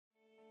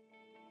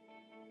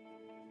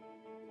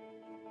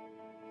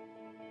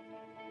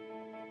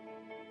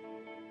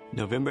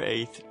November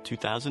 8th,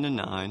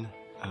 2009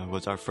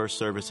 was our first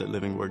service at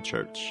Living Word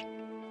Church.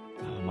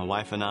 My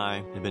wife and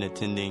I had been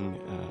attending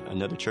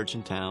another church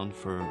in town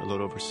for a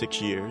little over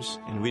 6 years,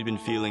 and we'd been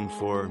feeling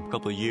for a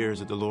couple of years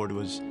that the Lord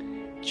was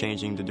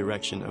changing the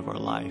direction of our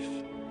life.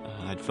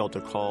 I'd felt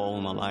a call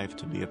in my life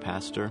to be a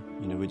pastor.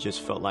 We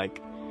just felt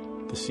like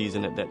the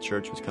season at that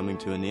church was coming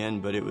to an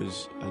end, but it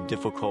was a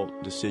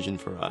difficult decision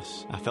for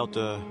us. I felt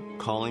a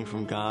calling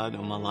from God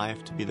on my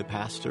life to be the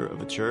pastor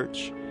of a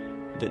church.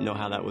 Didn't know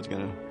how that was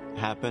going to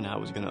happen, how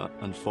it was going to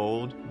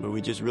unfold, but we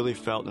just really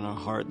felt in our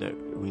heart that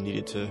we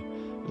needed to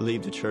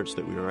leave the church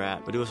that we were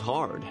at. But it was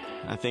hard.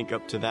 I think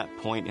up to that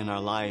point in our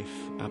life,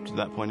 up to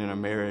that point in our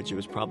marriage, it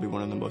was probably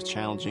one of the most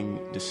challenging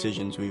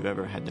decisions we've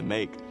ever had to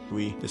make.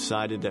 We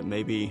decided that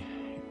maybe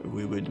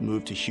we would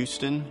move to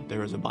Houston. There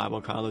was a Bible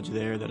college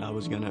there that I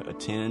was going to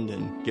attend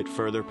and get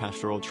further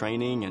pastoral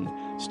training,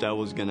 and Stell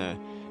was going to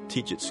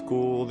teach at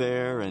school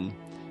there. And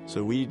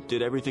so we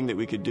did everything that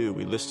we could do.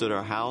 We listed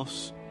our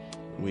house.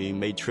 We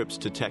made trips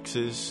to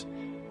Texas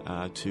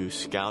to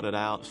scout it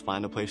out,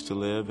 find a place to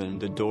live, and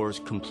the doors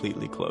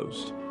completely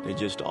closed. They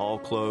just all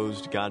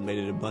closed. God made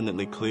it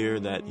abundantly clear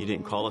that He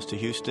didn't call us to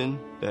Houston,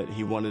 that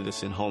He wanted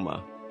us in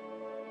Houma.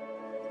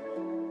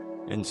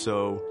 And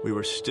so we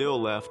were still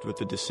left with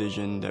the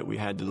decision that we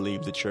had to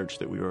leave the church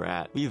that we were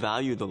at. We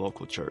value the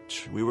local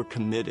church. We were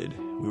committed.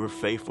 We were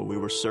faithful. We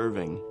were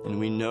serving. And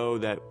we know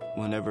that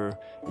whenever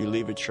you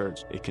leave a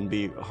church, it can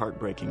be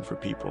heartbreaking for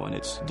people, and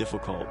it's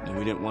difficult. And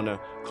we didn't want to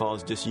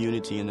cause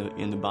disunity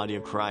in the body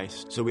of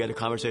Christ. So we had a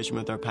conversation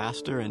with our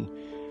pastor, and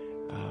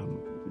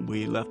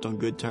we left on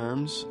good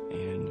terms,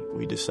 and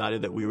we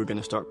decided that we were going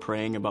to start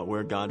praying about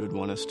where God would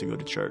want us to go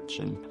to church.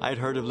 And I had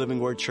heard of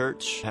Living Word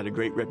Church, had a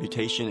great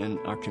reputation in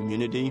our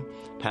community.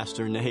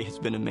 Pastor Nay has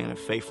been a man of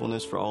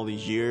faithfulness for all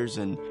these years,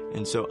 and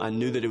so I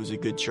knew that it was a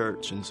good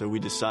church. And so we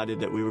decided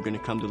that we were going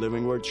to come to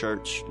Living Word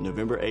Church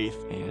November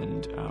 8th,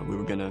 and we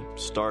were going to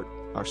start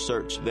our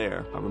search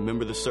there. I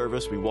remember the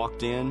service. We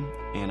walked in,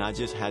 and I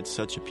just had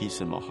such a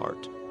peace in my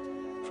heart.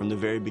 From the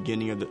very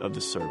beginning of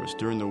the service,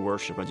 during the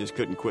worship, I just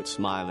couldn't quit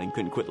smiling,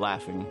 couldn't quit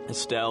laughing.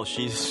 Estelle,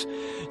 she's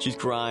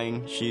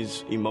crying,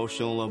 she's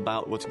emotional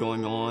about what's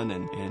going on,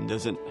 and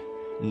doesn't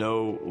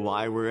know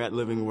why we're at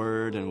Living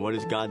Word and what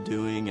is God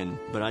doing.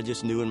 But I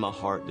just knew in my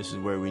heart this is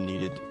where we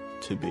needed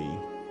to be.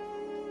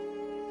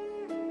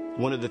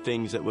 One of the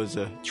things that was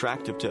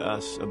attractive to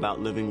us about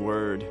Living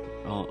Word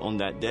on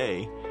that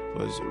day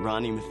was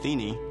Ronnie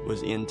Matheny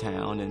was in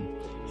town, and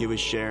he was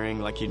sharing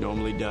like he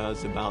normally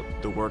does about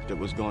the work that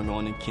was going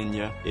on in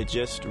Kenya. It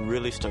just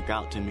really stuck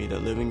out to me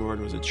that Living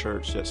Word was a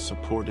church that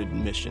supported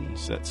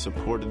missions, that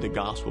supported the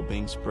gospel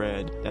being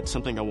spread. That's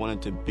something I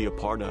wanted to be a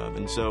part of.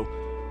 And so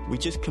we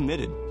just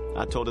committed.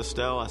 I told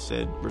Estelle, I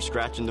said, we're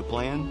scratching the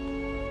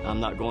plan. I'm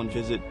not going to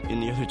visit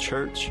any other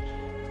church.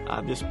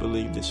 I just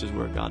believe this is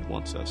where God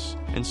wants us.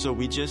 And so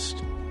we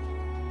just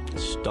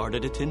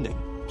started attending.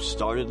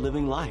 Started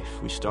living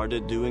life. We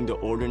started doing the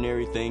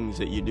ordinary things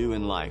that you do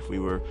in life. We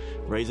were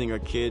raising our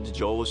kids.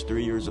 Joel was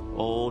 3 years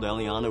old.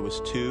 Eliana was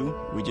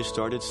 2. We just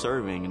started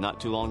serving. And not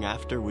too long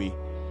after, we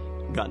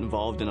got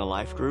involved in a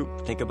life group.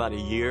 I think about a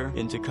year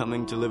into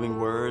coming to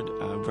Living Word,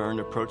 Vern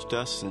approached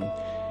us and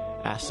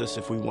asked us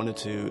if we wanted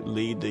to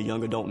lead the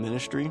young adult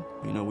ministry.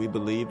 We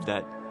believed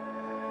that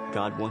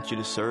God wants you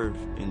to serve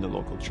in the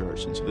local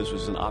church. And so this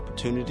was an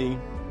opportunity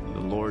the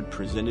Lord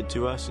presented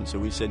to us, and so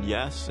we said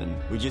yes, and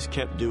we just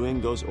kept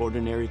doing those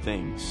ordinary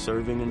things,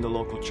 serving in the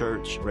local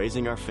church,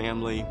 raising our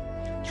family,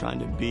 trying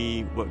to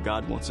be what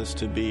God wants us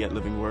to be at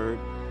Living Word.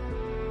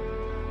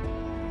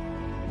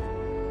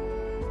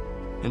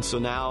 And so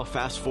now,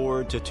 fast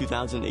forward to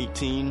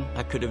 2018,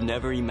 I could have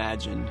never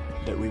imagined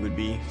that we would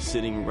be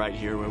sitting right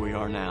here where we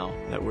are now,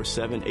 that we're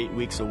 7-8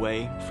 weeks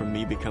away from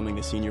me becoming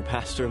the senior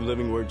pastor of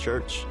Living Word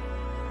Church.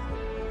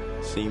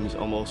 Seems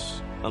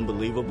almost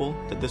unbelievable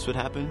that this would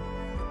happen.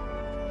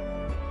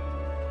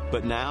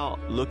 But now,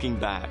 looking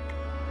back,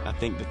 I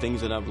think the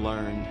things that I've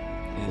learned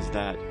is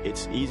that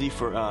it's easy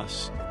for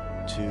us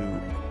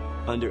to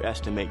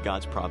underestimate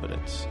God's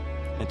providence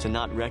and to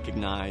not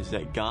recognize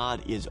that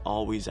God is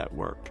always at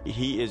work.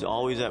 He is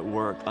always at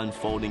work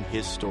unfolding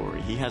His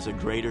story. He has a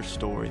greater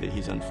story that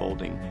He's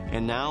unfolding.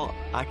 And now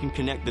I can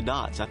connect the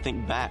dots. I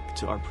think back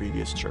to our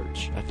previous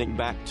church. I think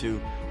back to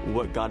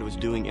what God was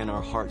doing in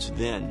our hearts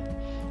then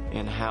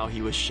and how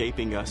He was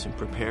shaping us and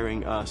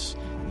preparing us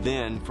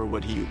then for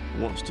what He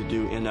wants to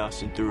do in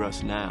us and through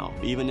us now.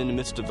 Even in the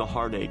midst of the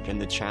heartache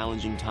and the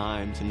challenging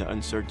times and the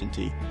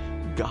uncertainty,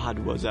 God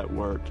was at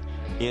work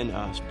in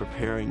us,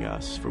 preparing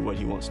us for what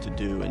He wants to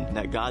do. And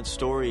that God's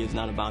story is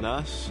not about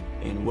us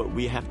and what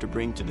we have to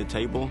bring to the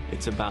table.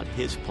 It's about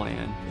His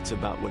plan. It's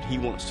about what He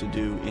wants to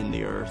do in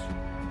the earth.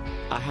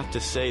 I have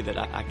to say that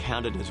I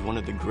count it as one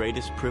of the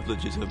greatest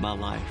privileges of my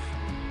life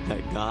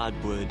that God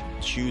would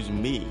choose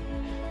me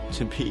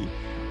to be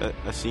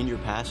a senior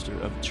pastor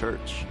of a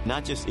church.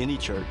 Not just any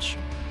church,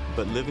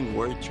 but Living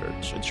Word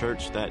Church, a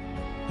church that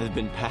has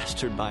been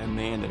pastored by a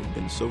man that has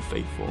been so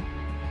faithful,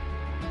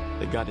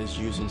 that God has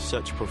used in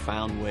such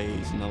profound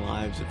ways in the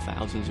lives of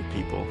thousands of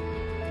people.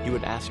 He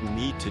would ask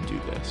me to do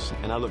this.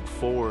 And I look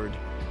forward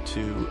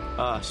to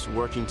us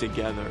working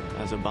together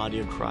as a body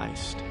of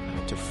Christ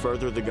to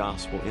further the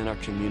gospel in our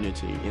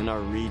community, in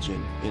our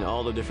region, in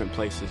all the different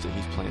places that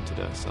He's planted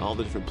us, and all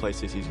the different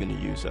places He's going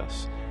to use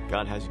us.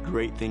 God has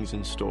great things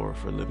in store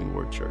for Living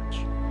Word Church.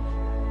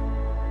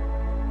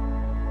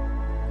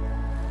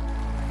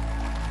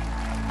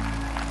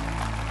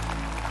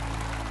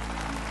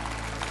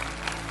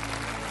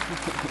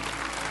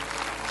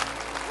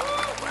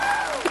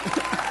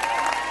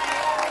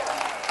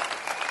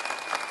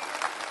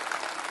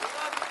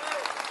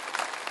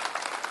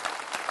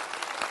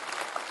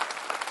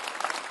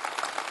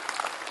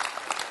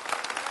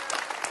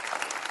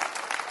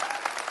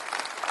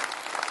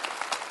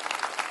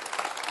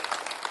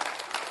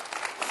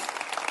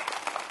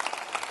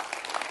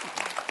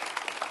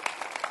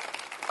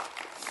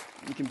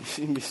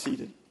 You can be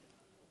seated.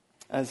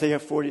 Isaiah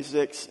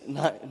 46,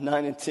 9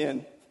 and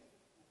 10.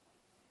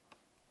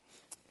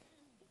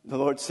 The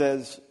Lord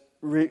says,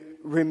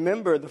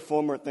 remember the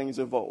former things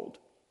of old.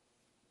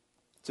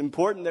 It's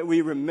important that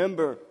we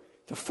remember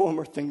the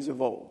former things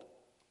of old.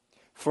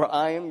 For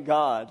I am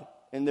God,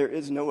 and there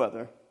is no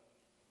other.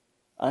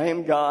 I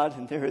am God,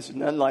 and there is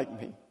none like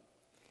me,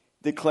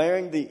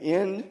 declaring the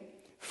end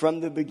from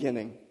the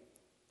beginning,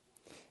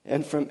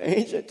 and from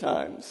ancient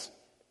times,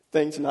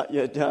 things not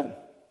yet done,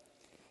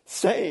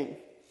 saying,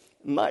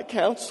 my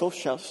counsel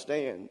shall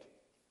stand,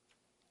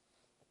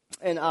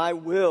 and I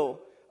will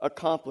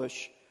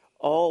accomplish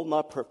all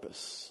my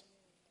purpose.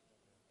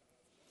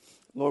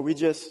 Lord, we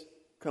just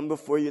come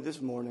before you this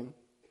morning.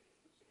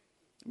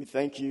 We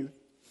thank you,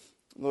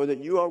 Lord, that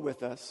you are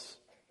with us.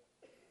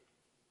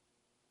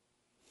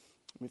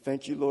 We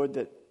thank you, Lord,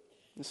 that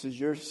this is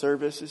your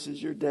service, this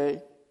is your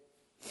day.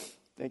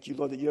 Thank you,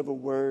 Lord, that you have a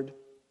word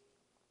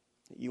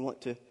that you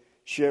want to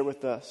share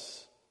with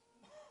us.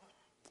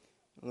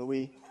 Lord,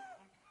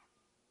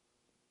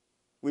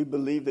 we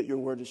believe that your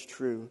word is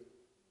true,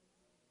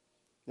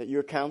 that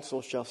your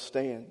counsel shall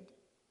stand,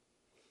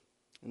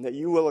 and that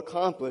you will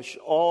accomplish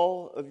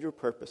all of your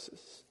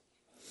purposes.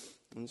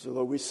 And so,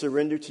 Lord, we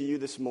surrender to you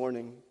this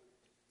morning,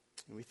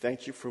 and we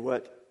thank you for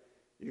what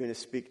you're going to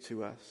speak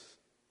to us.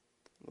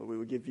 Lord, we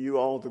will give you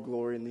all the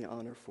glory and the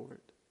honor for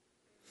it.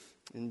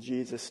 In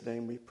Jesus'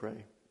 name we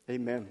pray.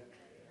 Amen.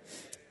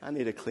 I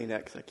need a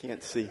Kleenex. I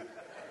can't see.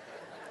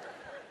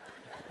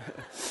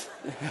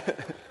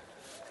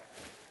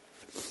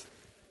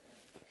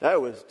 That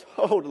was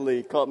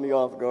totally caught me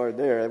off guard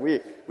there.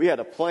 We had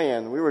a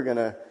plan.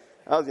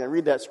 I was gonna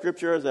read that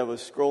scripture as I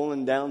was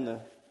scrolling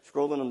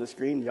on the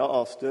screen. Y'all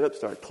all stood up,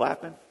 started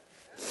clapping.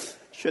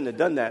 Shouldn't have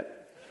done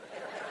that.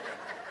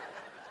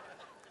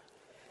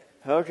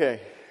 Okay.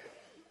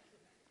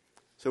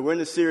 So we're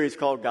in a series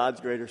called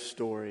God's Greater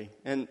Story.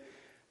 And,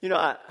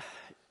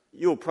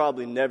 you'll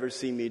probably never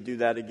see me do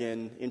that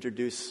again,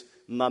 introduce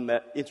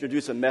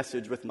a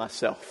message with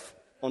myself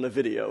on a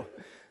video.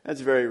 That's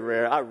very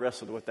rare. I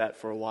wrestled with that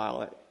for a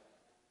while. I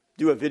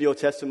do a video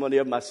testimony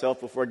of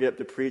myself before I get up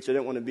to preach. I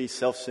didn't want to be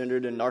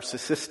self-centered and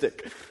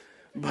narcissistic.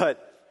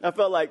 But I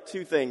felt like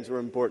two things were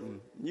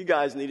important. You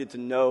guys needed to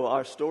know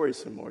our story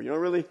some more. You don't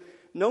really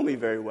know me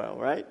very well,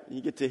 right?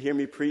 You get to hear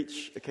me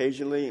preach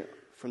occasionally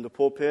from the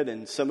pulpit,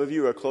 and some of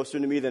you are closer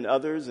to me than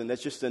others, and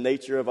that's just the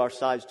nature of our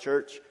size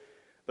church.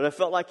 But I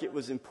felt like it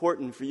was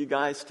important for you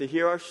guys to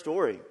hear our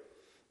story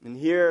and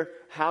hear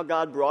how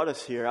God brought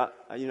us here.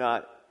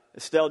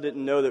 Estelle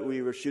didn't know that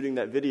we were shooting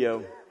that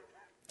video.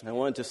 I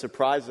wanted to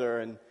surprise her,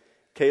 and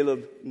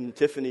Caleb and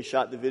Tiffany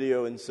shot the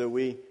video, and so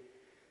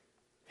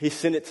he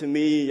sent it to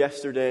me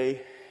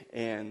yesterday,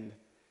 and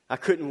I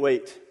couldn't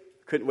wait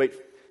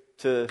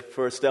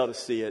for Estelle to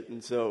see it,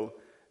 and so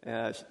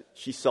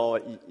she saw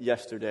it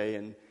yesterday,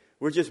 and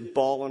we're just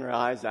bawling our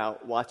eyes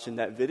out watching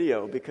that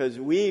video because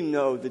we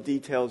know the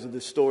details of the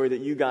story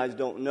that you guys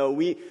don't know.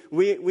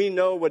 We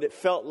know what it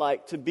felt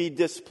like to be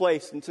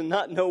displaced and to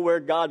not know where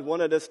God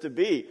wanted us to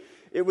be.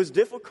 It was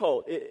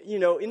difficult.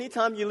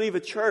 Anytime you leave a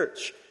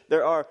church,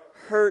 there are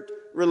hurt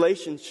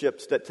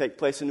relationships that take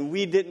place, and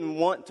we didn't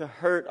want to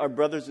hurt our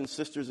brothers and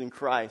sisters in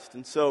Christ.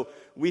 And so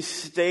we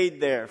stayed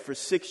there for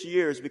 6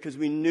 years because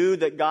we knew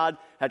that God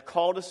had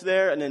called us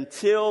there, and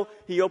until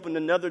He opened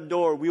another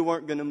door, we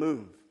weren't going to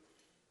move.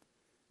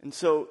 And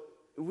so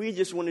we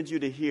just wanted you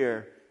to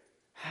hear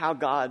how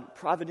God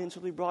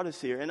providentially brought us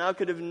here. And I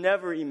could have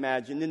never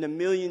imagined in a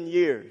million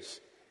years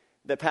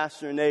that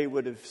Pastor Renee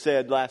would have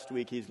said last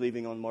week he's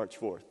leaving on March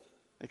 4th.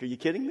 Like, are you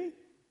kidding me?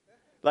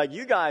 Like,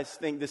 you guys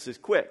think this is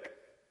quick.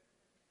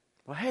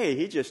 Well, hey,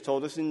 he just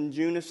told us in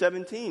June of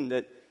 17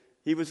 that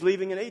he was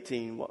leaving in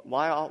 18.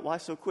 Why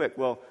so quick?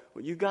 Well,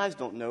 what you guys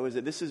don't know is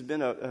that this has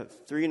been a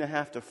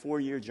 3.5 to 4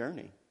 year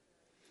journey.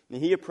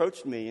 And he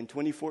approached me in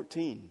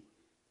 2014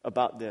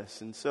 about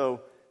this. And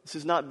so this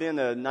has not been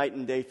a night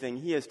and day thing.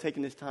 He has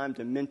taken his time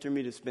to mentor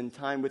me, to spend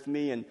time with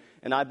me, and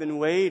I've been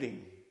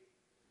waiting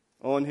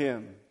on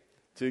him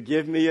to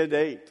give me a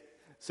date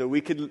so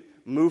we could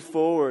move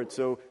forward,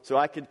 so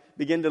I could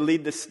begin to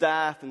lead the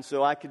staff, and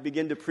so I could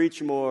begin to preach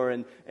more,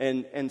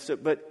 and so.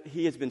 But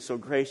he has been so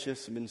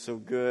gracious and been so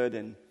good,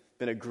 and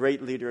been a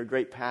great leader, a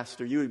great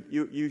pastor.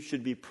 You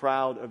should be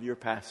proud of your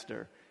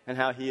pastor and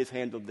how he has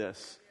handled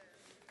this.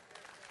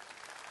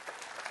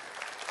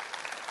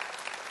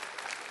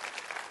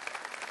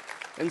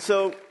 And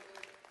so,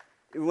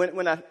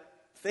 when I'm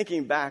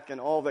thinking back and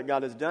all that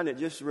God has done, it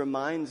just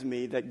reminds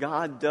me that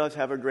God does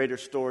have a greater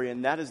story,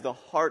 and that is the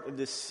heart of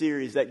this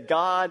series, that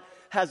God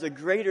has a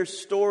greater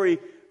story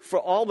for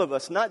all of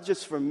us, not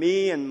just for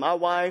me and my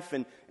wife,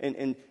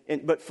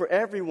 but for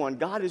everyone.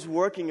 God is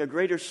working a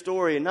greater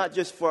story, and not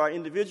just for our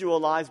individual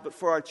lives, but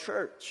for our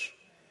church.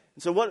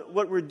 And so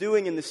what we're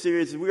doing in this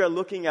series is we are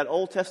looking at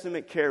Old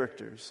Testament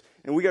characters,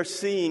 and we are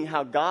seeing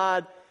how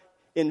God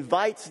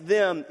invites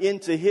them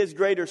into His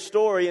greater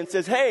story and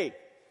says, hey,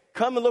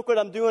 come and look what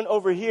I'm doing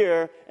over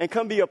here, and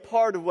come be a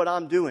part of what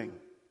I'm doing.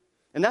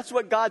 And that's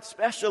what God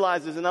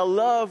specializes in. I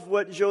love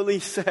what Jolie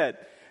said,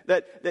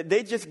 that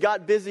they just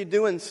got busy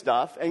doing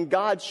stuff, and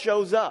God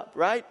shows up,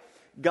 right?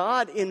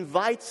 God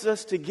invites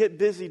us to get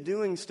busy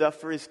doing stuff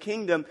for His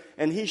kingdom,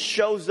 and He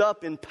shows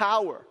up in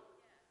power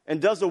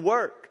and does a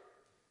work.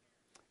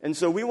 And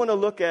so we want to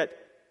look at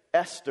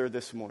Esther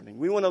this morning.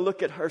 We want to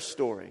look at her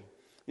story.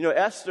 You know,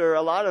 Esther,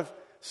 a lot of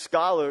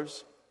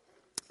scholars,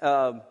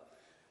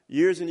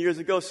 years and years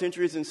ago,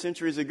 centuries and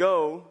centuries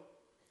ago,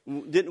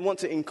 didn't want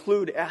to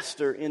include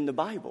Esther in the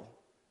Bible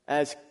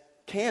as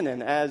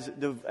canon, as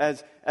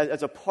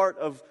a part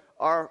of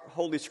our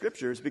Holy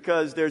Scriptures,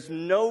 because there's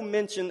no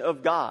mention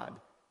of God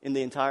in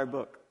the entire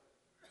book.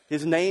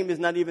 His name is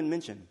not even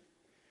mentioned.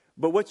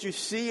 But what you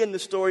see in the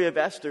story of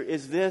Esther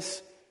is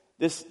this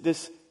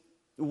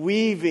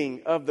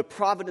weaving of the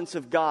providence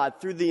of God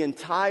through the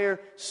entire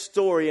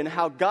story, and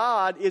how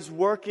God is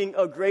working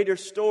a greater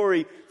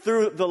story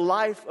through the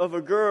life of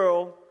a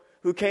girl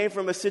who came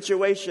from a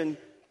situation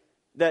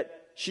that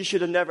she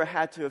should have never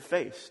had to have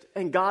faced.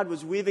 And God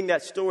was weaving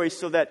that story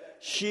so that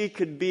she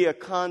could be a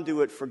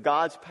conduit for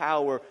God's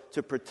power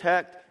to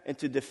protect and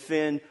to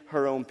defend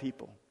her own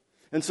people.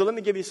 And so let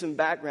me give you some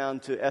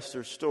background to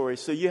Esther's story.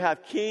 So you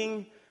have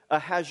King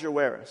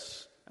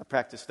Ahasuerus. I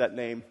practiced that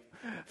name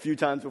a few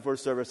times before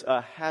service.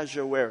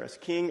 Ahasuerus.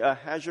 King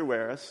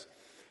Ahasuerus.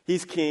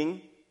 He's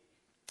king,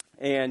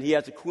 and he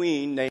has a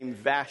queen named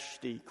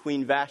Vashti,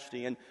 Queen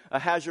Vashti. And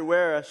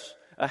Ahasuerus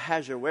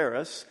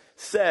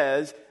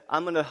says,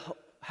 I'm going to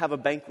have a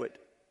banquet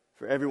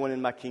for everyone in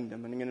my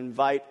kingdom, and I'm going to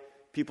invite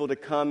people to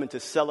come and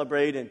to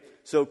celebrate. And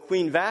so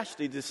Queen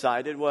Vashti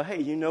decided, well, hey,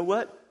 you know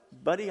what,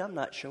 buddy, I'm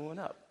not showing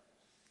up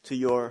to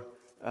your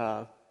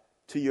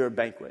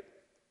banquet.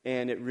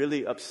 And it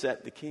really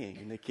upset the king.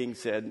 And the king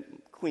said,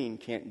 Queen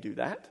can't do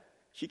that.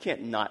 She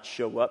can't not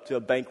show up to a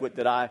banquet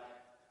that I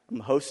am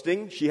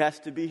hosting. She has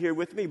to be here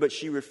with me. But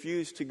she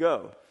refused to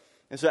go.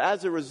 And so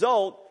as a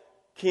result,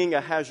 King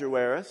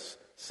Ahasuerus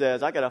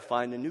says, I got to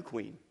find a new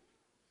queen.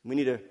 We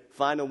need to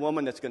find a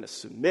woman that's going to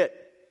submit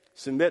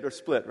or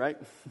split, right?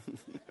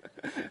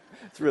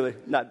 It's really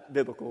not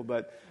biblical,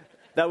 but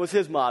that was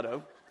his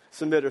motto,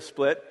 submit or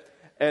split.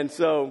 And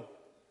so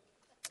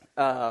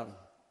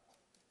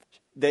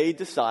they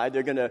decide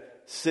they're going to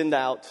send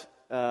out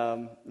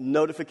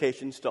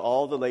notifications to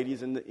all the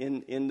ladies in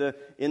the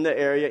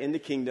area, in the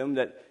kingdom,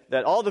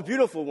 that all the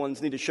beautiful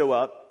ones need to show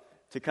up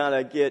to kind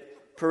of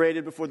get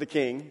paraded before the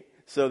king,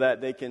 so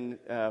that they can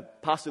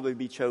possibly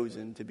be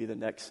chosen to be the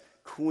next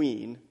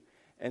queen.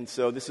 And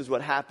so this is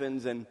what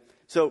happens. And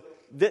so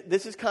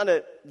this is kind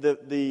of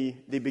the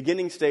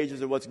beginning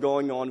stages of what's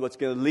going on, what's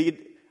going to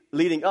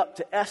leading up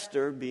to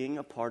Esther being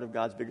a part of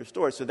God's bigger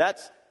story. So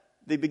that's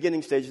the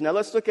beginning stages. Now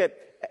let's look at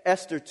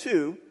Esther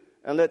 2,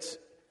 and let's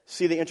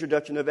see the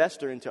introduction of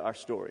Esther into our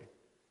story.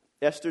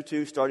 Esther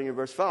 2, starting in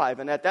verse 5.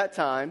 And at that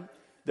time,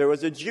 there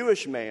was a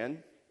Jewish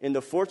man in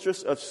the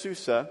fortress of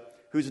Susa,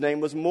 whose name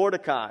was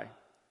Mordecai,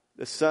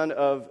 the son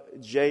of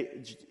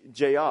Jair.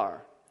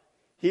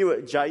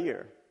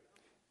 Jair.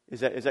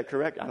 Is that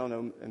correct? I don't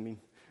know. I mean,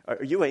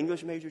 are you an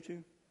English major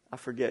too? I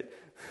forget.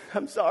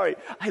 I'm sorry.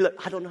 I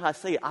don't know how to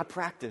say it. I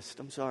practiced.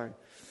 I'm sorry.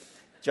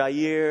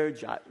 Jair.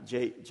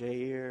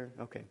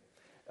 Okay.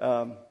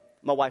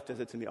 My wife does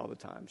it to me all the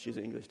time. She's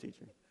an English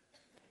teacher.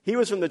 He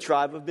was from the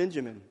tribe of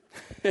Benjamin.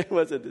 He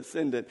was a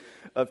descendant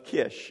of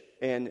Kish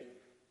and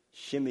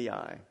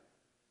Shimei.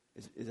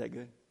 Is that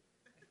good?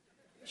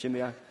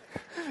 Shimei.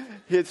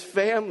 His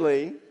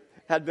family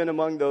had been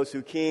among those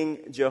who King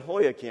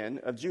Jehoiakim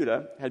of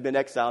Judah had been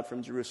exiled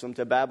from Jerusalem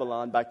to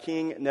Babylon by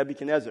King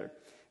Nebuchadnezzar.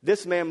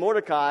 This man,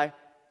 Mordecai,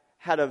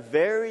 had a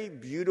very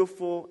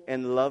beautiful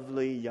and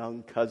lovely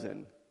young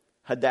cousin,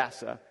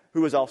 Hadassah,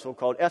 who was also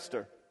called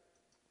Esther.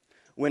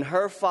 When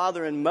her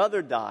father and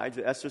mother died,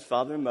 Esther's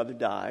father and mother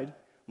died,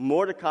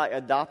 Mordecai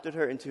adopted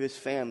her into his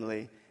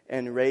family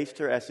and raised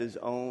her as his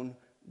own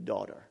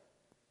daughter.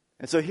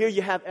 And so here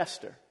you have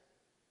Esther.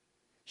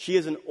 She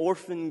is an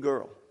orphan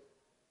girl.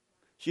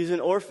 She's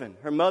an orphan.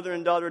 Her mother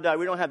and daughter died.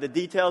 We don't have the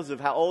details of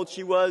how old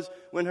she was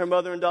when her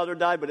mother and daughter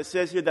died, but it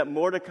says here that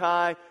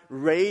Mordecai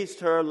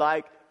raised her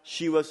like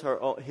she was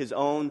his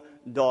own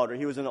daughter.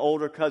 He was an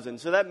older cousin.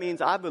 So that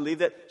means, I believe,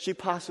 that she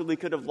possibly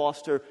could have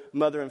lost her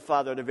mother and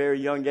father at a very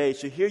young age.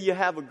 So here you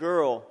have a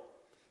girl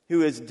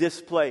who is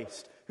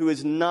displaced, who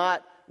is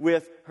not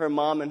with her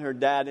mom and her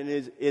dad and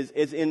is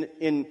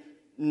in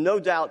no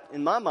doubt,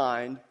 in my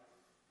mind,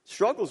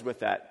 struggles with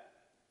that.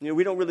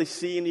 We don't really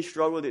see any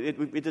struggle.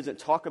 It doesn't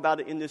talk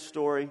about it in this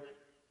story.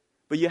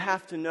 But you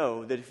have to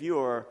know that if you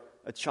are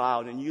a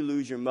child and you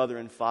lose your mother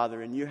and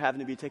father and you're having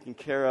to be taken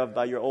care of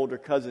by your older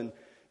cousin,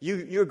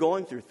 you're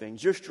going through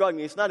things. You're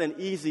struggling. It's not an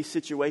easy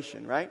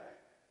situation, right?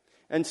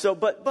 And so,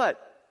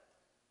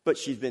 but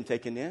she's been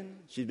taken in.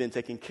 She's been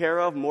taken care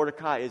of.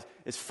 Mordecai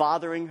is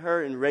fathering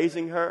her and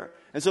raising her.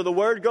 And so the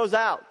word goes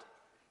out.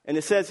 And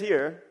it says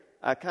here,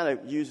 I kind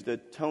of used the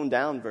toned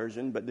down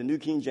version, but the New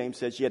King James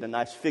said she had a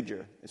nice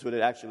figure. That's what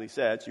it actually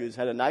said. She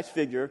had a nice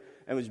figure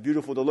and was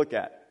beautiful to look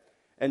at.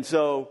 And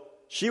so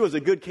she was a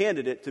good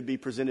candidate to be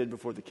presented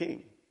before the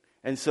king.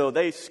 And so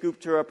they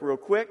scooped her up real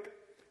quick,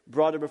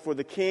 brought her before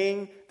the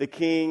king. The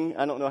king,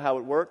 I don't know how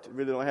it worked.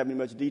 Really don't have any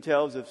much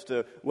details as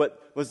to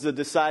what was the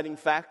deciding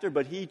factor,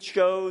 but he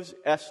chose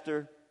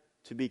Esther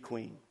to be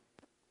queen.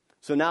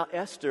 So now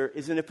Esther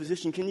is in a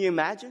position, can you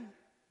imagine?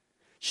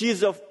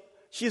 She's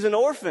an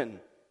orphan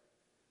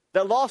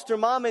that lost her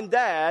mom and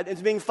dad and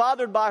is being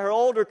fathered by her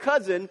older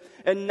cousin,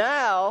 and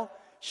now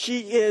she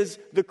is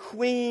the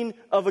queen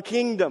of a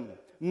kingdom,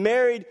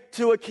 married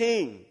to a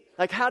king.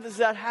 Like, how does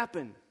that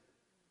happen?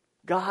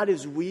 God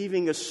is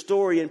weaving a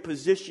story and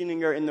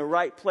positioning her in the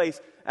right place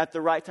at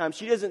the right time.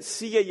 She doesn't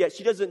see it yet.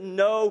 She doesn't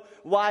know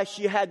why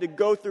she had to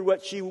go through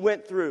what she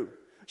went through.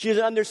 She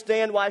doesn't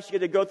understand why she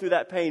had to go through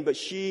that pain, but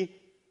she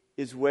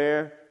is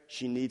where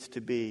she needs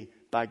to be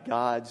by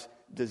God's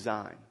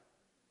design.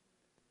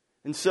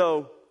 And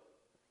so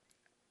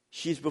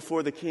she's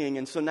before the king.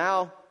 And so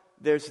now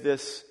there's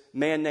this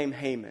man named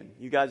Haman.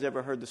 You guys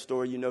ever heard the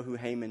story? You know who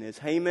Haman is.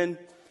 Haman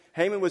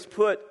was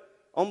put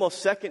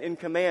almost second in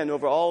command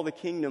over all the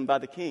kingdom by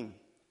the king.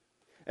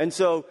 And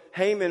so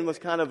Haman was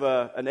kind of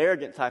an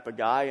arrogant type of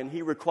guy, and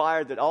he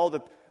required that all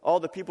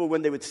the people,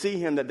 when they would see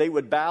him, that they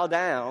would bow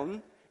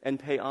down and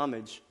pay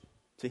homage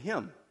to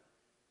him.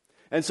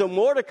 And so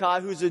Mordecai,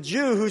 who's a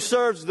Jew who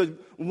serves the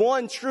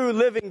one true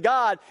living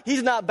God,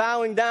 he's not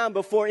bowing down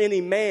before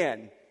any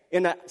man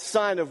in a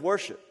sign of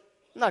worship.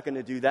 I'm not going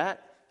to do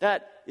that.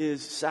 That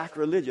is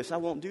sacrilegious. I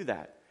won't do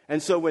that.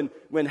 And so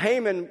when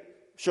Haman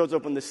shows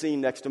up on the scene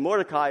next to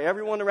Mordecai,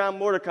 everyone around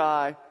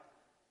Mordecai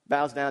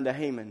bows down to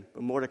Haman,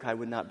 but Mordecai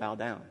would not bow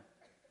down.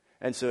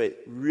 And so it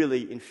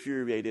really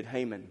infuriated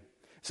Haman.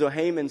 So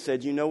Haman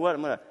said, you know what?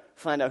 I'm going to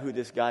find out who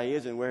this guy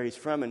is and where he's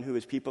from and who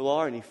his people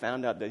are. And he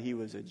found out that he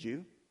was a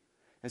Jew.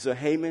 And so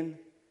Haman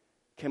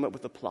came up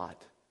with a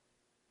plot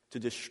to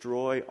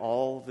destroy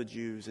all the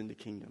Jews in the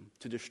kingdom,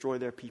 to destroy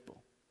their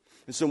people.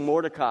 And so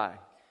Mordecai,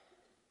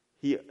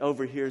 he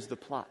overhears the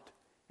plot.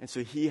 And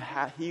so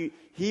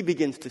he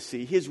begins to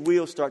see, his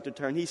wheels start to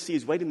turn. He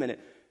sees, wait a minute,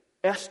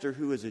 Esther,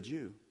 who is a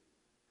Jew,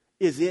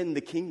 is in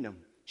the kingdom.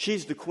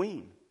 She's the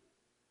queen.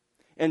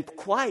 And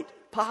quite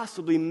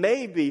possibly,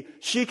 maybe,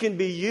 she can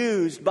be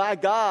used by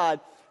God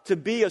to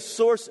be a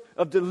source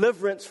of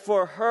deliverance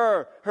for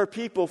her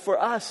people, for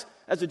us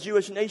as a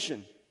Jewish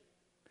nation.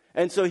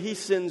 And so he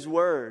sends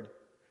word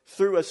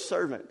through a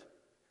servant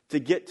to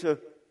get to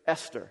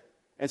Esther.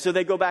 And so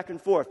they go back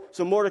and forth.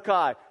 So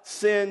Mordecai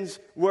sends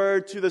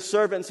word to the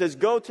servant and says,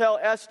 go tell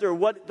Esther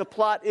what the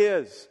plot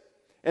is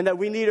and that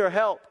we need her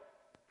help.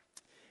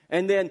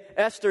 And then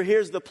Esther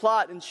hears the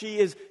plot and she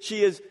is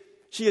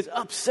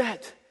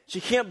upset. She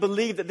can't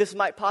believe that this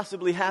might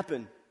possibly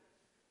happen.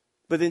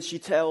 But then she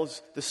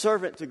tells the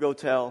servant to go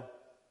tell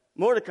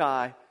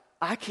Mordecai,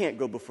 I can't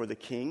go before the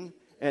king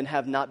and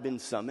have not been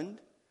summoned.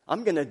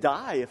 I'm going to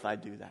die if I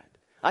do that.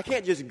 I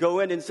can't just go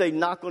in and say,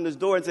 knock on his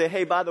door and say,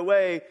 hey, by the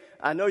way,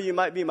 I know you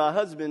might be my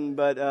husband,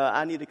 but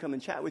I need to come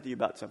and chat with you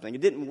about something.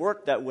 It didn't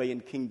work that way in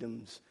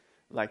kingdoms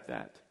like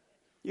that.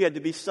 You had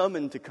to be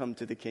summoned to come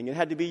to the king. It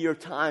had to be your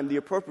time, the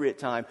appropriate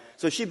time.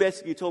 So she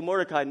basically told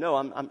Mordecai, no,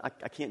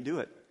 I can't do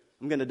it.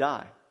 I'm going to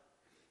die.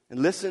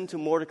 And listen to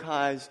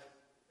Mordecai's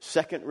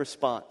second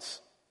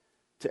response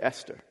to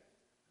Esther.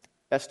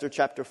 Esther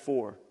chapter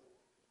 4,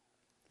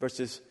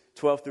 verses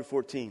 12 through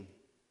 14.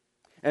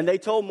 And they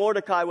told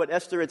Mordecai what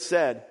Esther had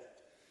said.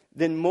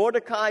 Then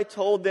Mordecai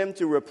told them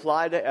to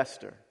reply to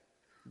Esther,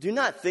 do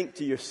not think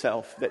to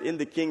yourself that in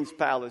the king's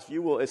palace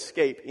you will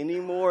escape any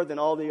more than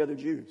all the other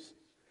Jews.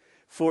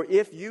 For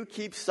if you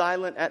keep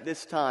silent at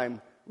this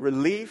time,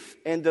 relief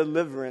and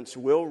deliverance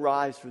will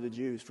rise for the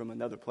Jews from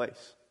another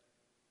place.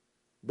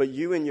 But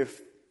you and your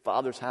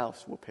father's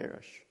house will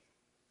perish.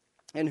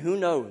 And who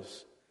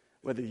knows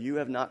whether you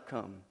have not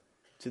come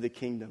to the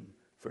kingdom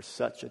for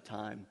such a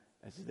time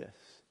as this.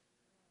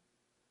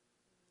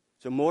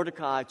 So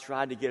Mordecai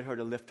tried to get her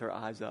to lift her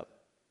eyes up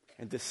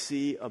and to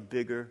see a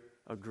bigger,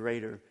 a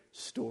greater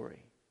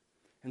story.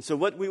 And so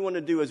what we want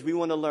to do is we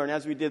want to learn,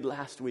 as we did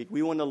last week,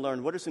 we want to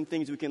learn what are some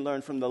things we can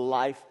learn from the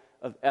life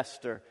of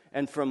Esther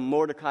and from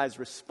Mordecai's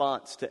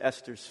response to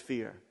Esther's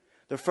fear.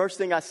 The first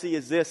thing I see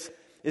is this,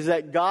 is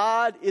that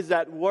God is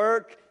at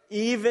work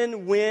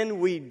even when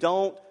we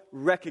don't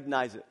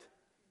recognize it.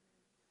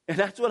 And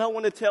that's what I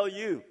want to tell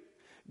you.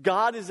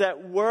 God is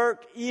at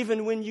work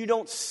even when you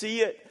don't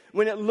see it,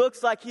 when it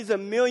looks like he's a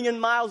million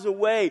miles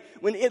away,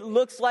 when it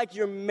looks like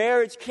your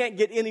marriage can't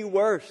get any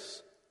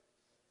worse,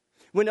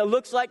 when it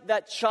looks like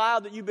that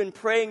child that you've been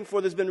praying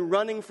for that's been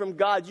running from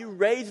God, you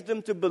raised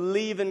them to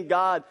believe in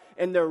God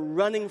and they're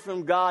running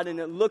from God, and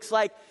it looks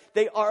like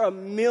they are a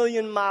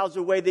million miles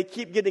away. They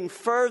keep getting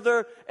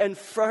further and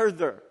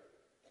further.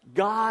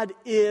 God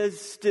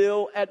is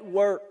still at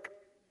work.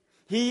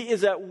 He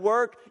is at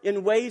work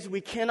in ways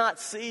we cannot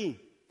see.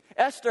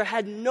 Esther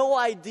had no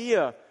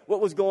idea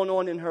what was going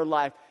on in her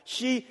life.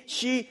 She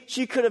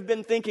could have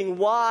been thinking,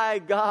 why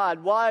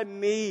God? Why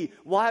me?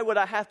 Why would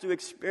I have to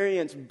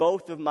experience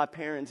both of my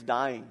parents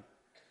dying?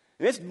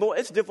 And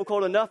it's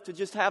difficult enough to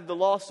just have the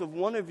loss of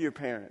one of your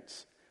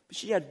parents. But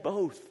she had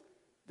both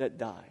that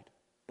died.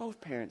 Both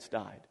parents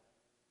died.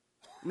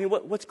 I mean,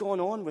 what's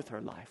going on with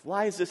her life?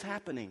 Why is this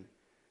happening?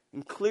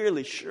 And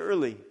clearly,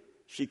 surely,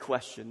 she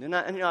questioned. And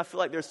I feel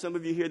like there's some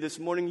of you here this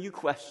morning, you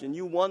question,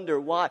 you wonder,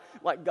 why?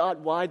 Like,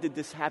 God, why did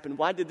this happen?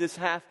 Why did this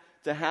have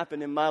to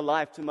happen in my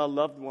life, to my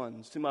loved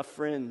ones, to my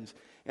friends?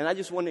 And I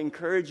just want to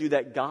encourage you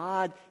that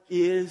God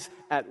is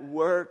at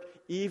work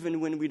even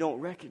when we don't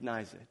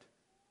recognize it.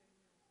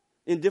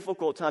 In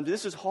difficult times,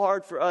 this is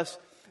hard for us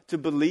to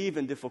believe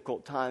in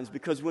difficult times,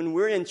 because when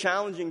we're in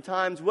challenging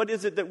times, what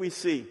is it that we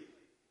see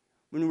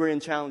when we're in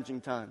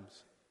challenging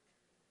times?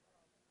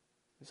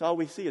 It's all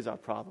we see is our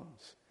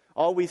problems.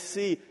 All we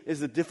see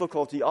is the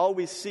difficulty. All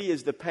we see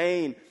is the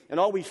pain. And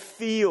all we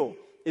feel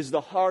is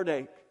the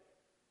heartache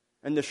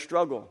and the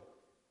struggle.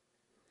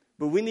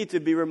 But we need to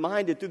be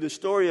reminded through the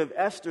story of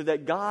Esther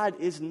that God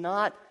is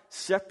not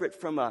separate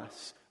from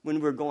us when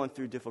we're going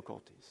through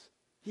difficulties.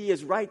 He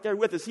is right there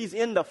with us. He's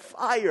in the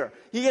fire.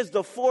 He is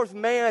the fourth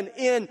man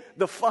in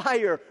the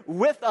fire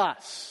with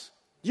us.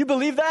 You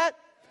believe that?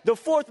 The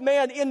fourth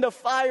man in the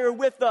fire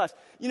with us.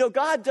 You know,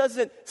 God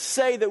doesn't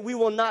say that we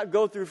will not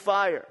go through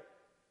fire.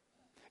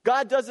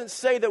 God doesn't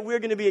say that we're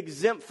going to be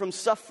exempt from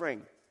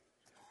suffering.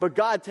 But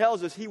God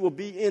tells us He will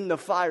be in the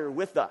fire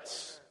with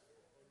us.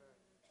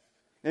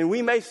 And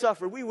we may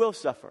suffer. We will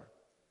suffer.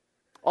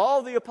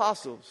 All the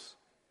apostles,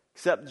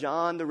 except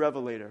John the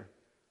Revelator,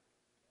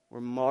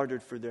 were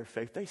martyred for their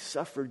faith. They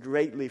suffered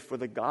greatly for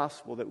the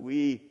gospel that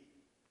we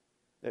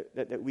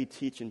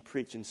teach and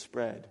preach and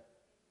spread.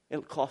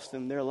 It cost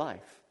them their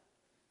life,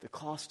 the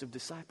cost of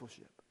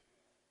discipleship.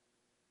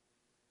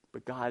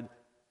 But God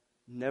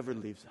never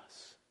leaves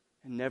us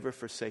and never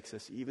forsakes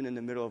us, even in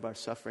the middle of our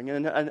suffering.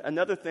 And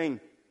another thing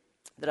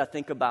that I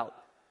think about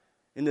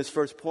in this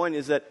first point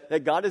is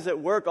that God is at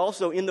work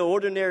also in the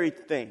ordinary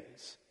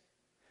things.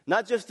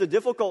 Not just the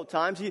difficult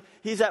times.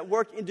 He's at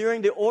work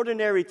during the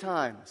ordinary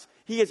times.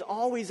 He is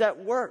always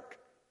at work,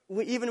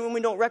 even when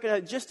we don't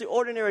recognize it, just the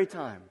ordinary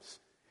times.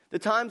 The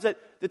times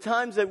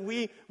that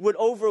we would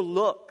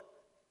overlook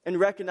and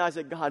recognize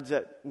that God's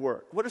at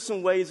work. What are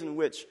some ways in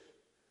which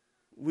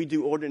we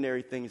do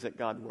ordinary things that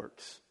God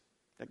works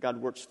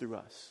through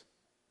us?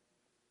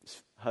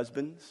 It's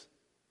husbands,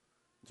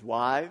 it's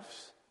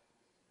wives,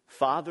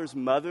 fathers,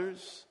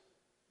 mothers,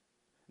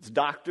 as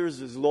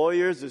doctors, as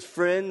lawyers, as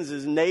friends,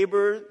 as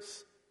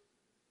neighbors,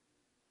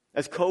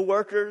 as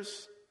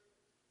co-workers,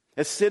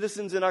 as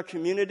citizens in our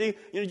community.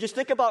 You know, just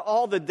think about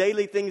all the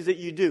daily things that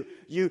you do.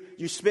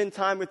 You spend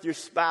time with your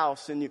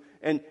spouse, and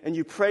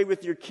you pray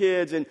with your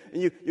kids, and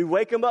you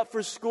wake them up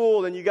for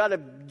school, and you got to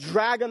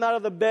drag them out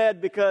of the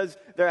bed because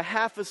they're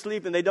half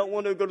asleep and they don't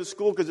want to go to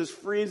school because it's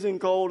freezing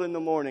cold in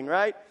the morning,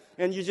 right?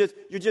 And you're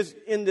just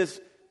in this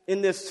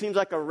seems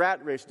like a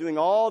rat race, doing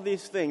all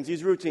these things,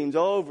 these routines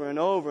over and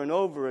over and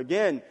over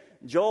again.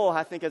 Joel,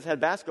 I think, has had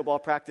basketball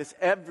practice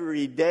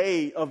every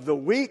day of the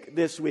week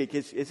this week.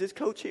 Is his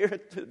coach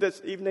here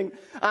this evening?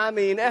 I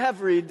mean,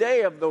 every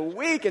day of the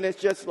week, and it's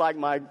just like,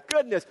 my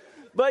goodness.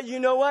 But you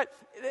know what?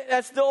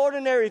 That's the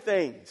ordinary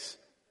things,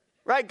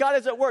 right? God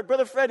is at work.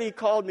 Brother Freddie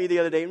called me the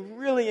other day and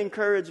really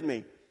encouraged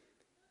me.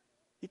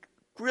 He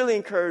really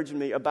encouraged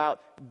me about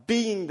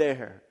being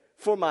there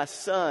for my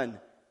son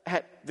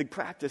at the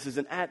practices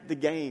and at the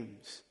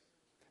games.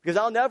 Because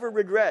I'll never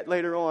regret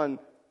later on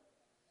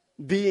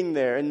being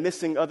there and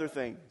missing other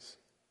things.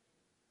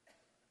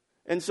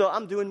 And so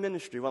I'm doing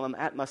ministry while I'm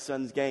at my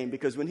son's game,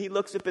 because when he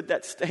looks up at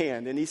that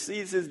stand and he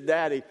sees his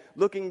daddy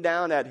looking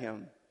down at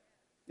him,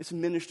 it's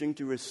ministering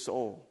to his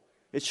soul.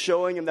 It's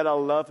showing him that I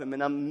love him,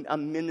 and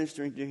I'm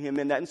ministering to him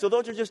in that. And so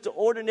those are just the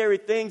ordinary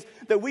things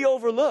that we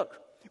overlook.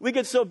 We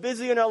get so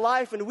busy in our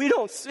life and we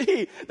don't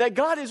see that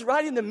God is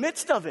right in the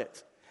midst of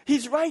it.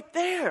 He's right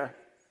there.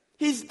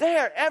 He's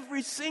there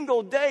every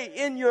single day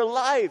in your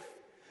life.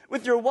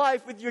 With your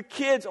wife, with your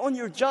kids, on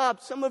your job.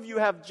 Some of you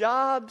have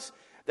jobs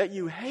that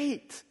you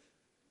hate.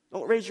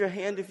 Don't raise your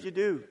hand if you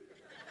do.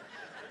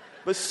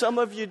 But some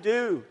of you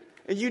do.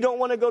 And you don't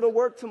want to go to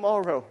work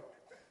tomorrow.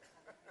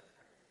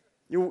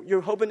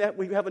 You're hoping that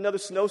we have another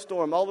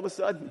snowstorm all of a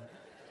sudden.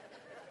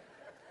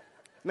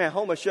 Man,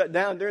 Houma shut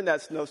down during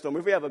that snowstorm.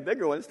 If we have a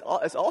bigger one,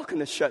 it's all going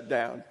to shut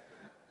down.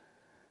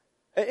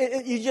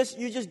 You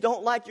just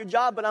don't like your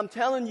job. But I'm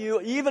telling you,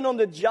 even on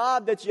the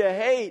job that you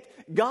hate,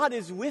 God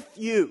is with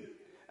you.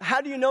 How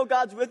do you know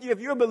God's with you? If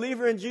you're a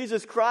believer in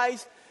Jesus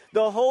Christ,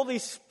 The Holy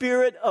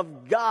Spirit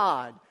of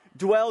God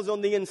dwells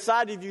on the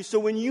inside of you. So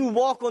when you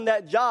walk on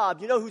that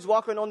job, you know who's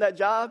walking on that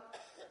job?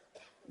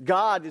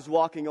 God is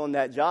walking on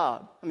that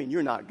job. I mean,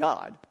 you're not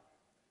God.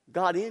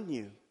 God in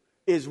you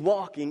is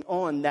walking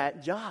on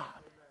that job.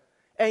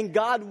 And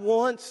God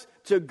wants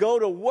to go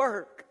to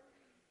work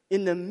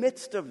in the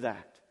midst of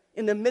that,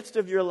 in the midst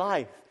of your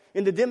life,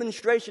 in the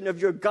demonstration of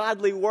your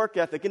godly work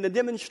ethic, in the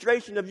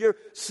demonstration of your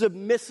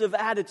submissive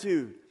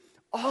attitude.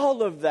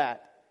 All of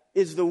that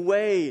is the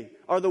ways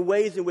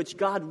in which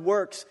God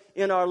works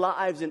in our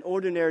lives in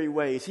ordinary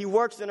ways. He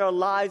works in our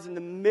lives in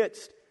the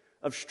midst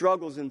of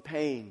struggles and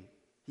pain.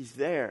 He's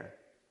there.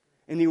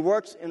 And He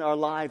works in our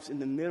lives in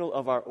the middle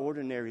of our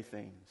ordinary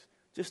things,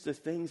 just the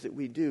things that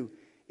we do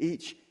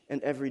each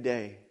and every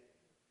day.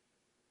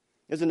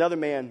 There's another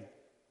man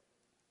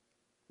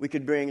we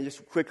could bring, and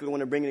just quickly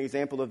want to bring an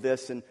example of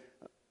this. And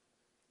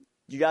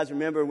do you guys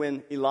remember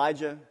when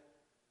Elijah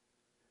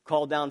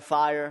called down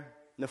fire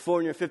and the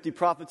 450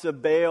 prophets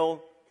of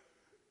Baal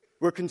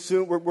were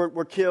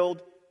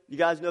killed? You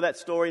guys know that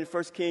story in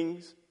 1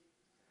 Kings?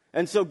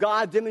 And so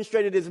God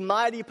demonstrated His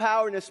mighty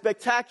power in a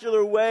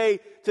spectacular way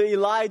to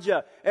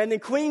Elijah. And then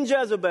Queen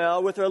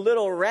Jezebel, with her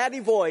little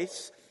ratty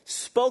voice,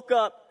 spoke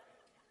up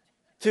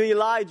to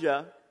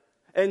Elijah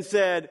and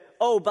said,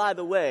 "Oh, by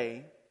the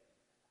way,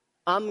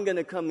 I'm going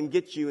to come and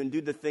get you and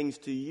do the things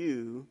to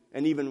you,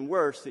 and even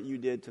worse, that you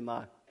did to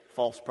my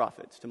false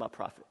prophets, to my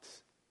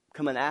prophets.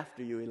 Coming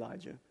after you,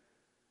 Elijah."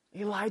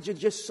 Elijah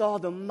just saw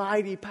the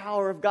mighty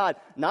power of God,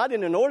 not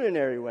in an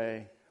ordinary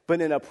way,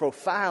 but in a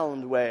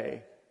profound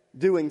way,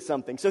 doing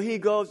something. So he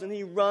goes and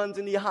he runs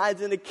and he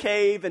hides in a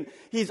cave and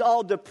he's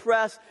all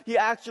depressed. He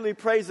actually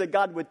prays that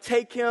God would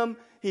take him.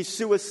 He's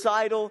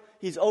suicidal.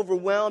 He's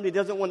overwhelmed. He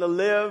doesn't want to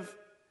live.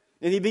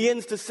 And he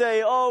begins to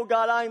say, "Oh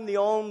God, I'm the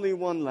only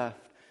one left.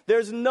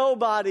 There's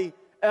nobody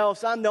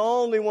else. I'm the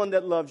only one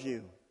that loves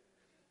you."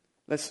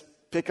 Let's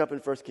pick up in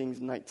 1 Kings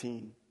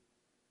 19.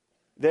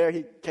 There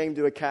he came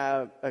to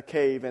a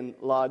cave and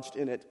lodged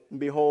in it. And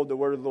behold, the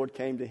word of the Lord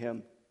came to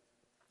him.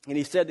 And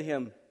he said to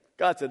him,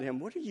 God said to him,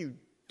 "What are you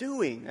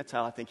doing?" That's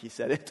how I think he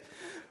said it.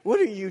 "What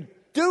are you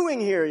doing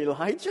here,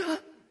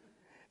 Elijah?"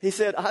 He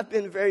said, "I've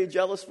been very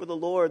jealous for the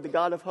Lord, the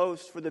God of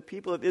hosts, for the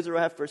people of Israel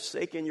have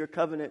forsaken your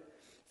covenant,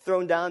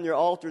 thrown down your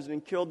altars,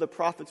 and killed the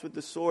prophets with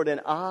the sword. And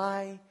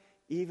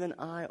even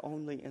I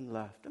only am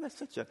left." And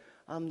that's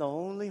I'm the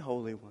only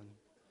holy one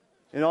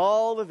in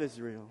all of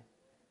Israel.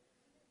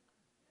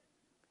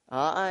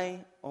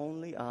 I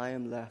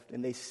am left,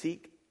 and they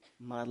seek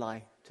my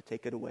life to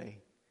take it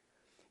away.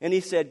 And he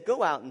said,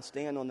 "Go out and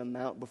stand on the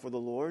mount before the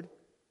Lord."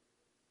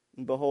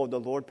 And behold, the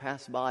Lord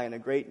passed by, and a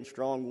great and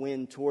strong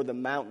wind tore the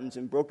mountains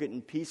and broke it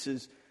in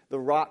pieces, the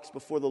rocks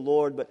before the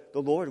Lord, but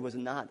the Lord was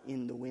not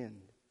in the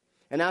wind.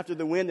 And after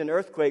the wind, an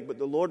earthquake, but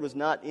the Lord was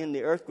not in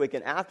the earthquake.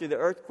 And after the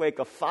earthquake,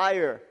 a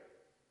fire,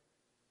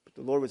 but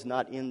the Lord was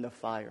not in the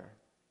fire.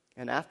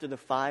 And after the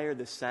fire,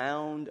 the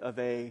sound of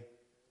a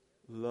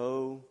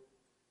low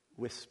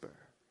whisper.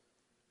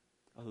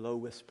 A low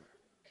whisper.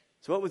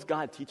 So what was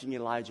God teaching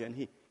Elijah? And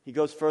he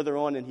goes further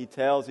on and he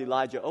tells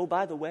Elijah, "Oh,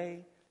 by the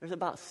way, there's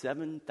about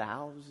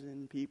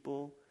 7,000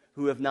 people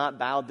who have not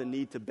bowed the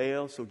knee to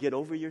Baal, so get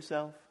over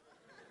yourself."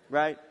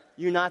 Right?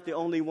 You're not the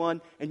only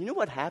one. And you know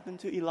what happened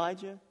to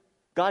Elijah?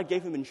 God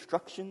gave him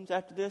instructions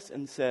after this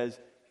and says,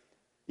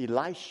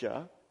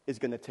 "Elisha is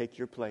going to take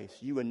your place.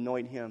 You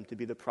anoint him to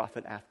be the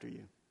prophet after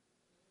you."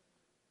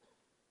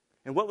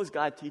 And what was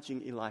God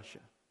teaching Elisha?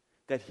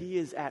 That He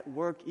is at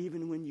work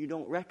even when you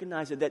don't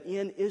recognize it. That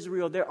in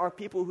Israel there are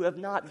people who have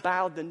not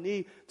bowed the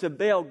knee to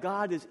Baal.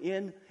 God is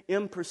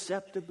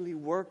imperceptibly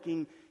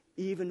working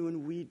even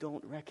when we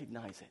don't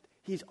recognize it.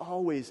 He's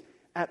always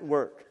at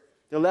work.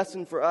 The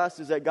lesson for us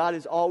is that God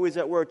is always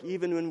at work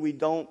even when we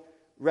don't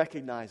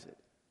recognize it.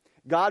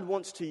 God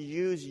wants to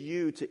use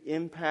you to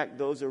impact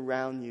those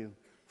around you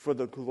for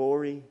the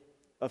glory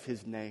of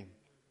His name.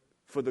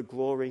 For the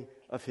glory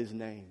of His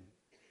name.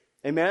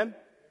 Amen?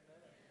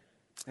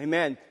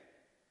 Amen.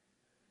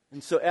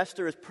 And so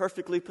Esther is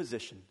perfectly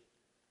positioned.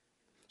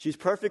 She's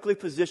perfectly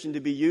positioned to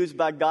be used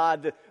by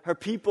God. Her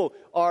people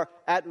are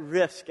at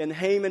risk, and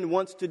Haman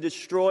wants to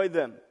destroy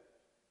them.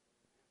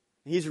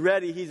 He's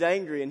ready, he's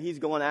angry, and he's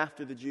going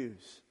after the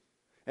Jews.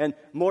 And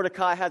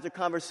Mordecai has a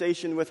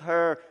conversation with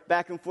her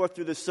back and forth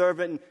through the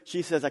servant, and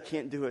she says, "I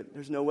can't do it.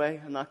 There's no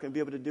way. I'm not going to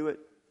be able to do it.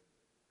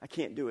 I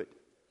can't do it."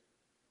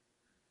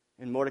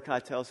 And Mordecai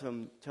tells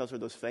her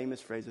those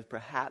famous phrases,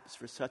 "Perhaps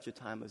for such a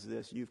time as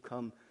this, you've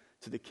come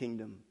to the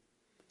kingdom."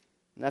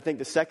 And I think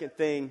the second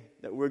thing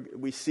that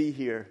we see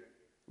here,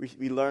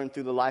 we learn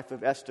through the life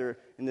of Esther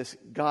in this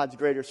God's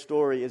greater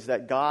story, is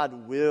that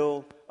God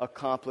will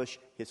accomplish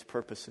His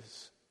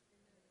purposes.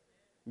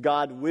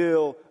 God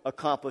will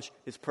accomplish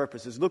His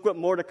purposes. Look what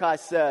Mordecai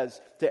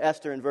says to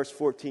Esther in verse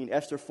 14,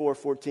 Esther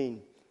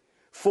 4:14.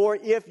 "For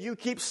if you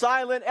keep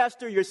silent,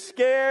 Esther, you're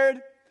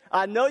scared.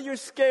 I know you're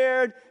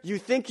scared. You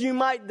think you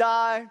might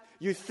die.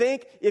 You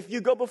think if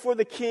you go before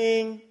the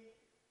king,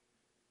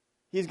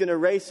 he's going to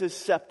raise his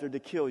scepter to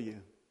kill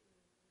you.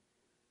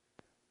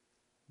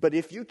 But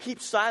if you keep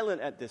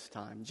silent at this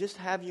time, just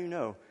have you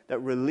know that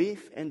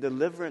relief and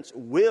deliverance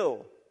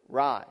will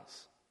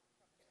rise.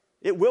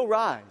 It will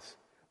rise,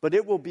 but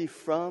it will be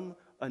from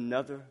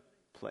another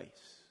place.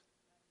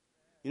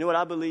 You know what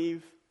I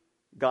believe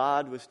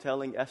God was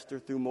telling Esther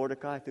through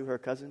Mordecai, through her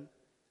cousin?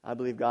 I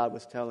believe God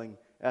was telling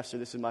Esther,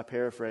 this is my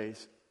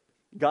paraphrase,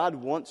 God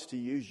wants to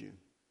use you.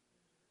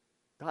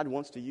 God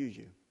wants to use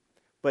you,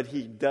 but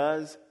He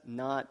does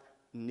not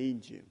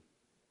need you.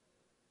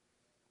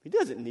 He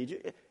doesn't need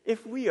you.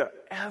 If we are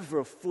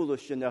ever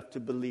foolish enough to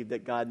believe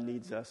that God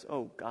needs us,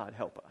 oh, God,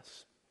 help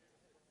us.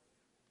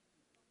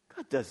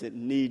 God doesn't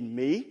need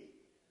me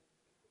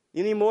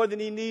any more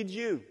than He needs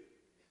you.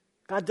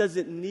 God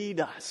doesn't need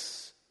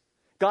us.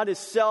 God is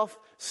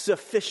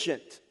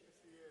self-sufficient.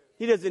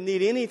 He doesn't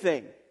need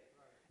anything.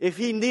 If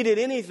He needed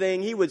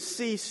anything, He would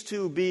cease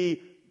to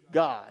be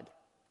God.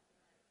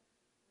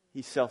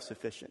 He's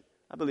self-sufficient.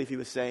 I believe He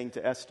was saying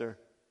to Esther,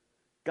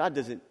 God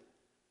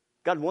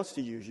wants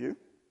to use you,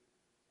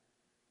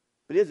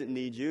 but He doesn't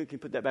need you. Can you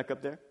put that back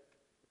up there?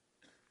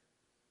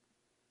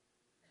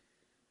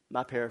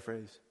 My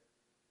paraphrase.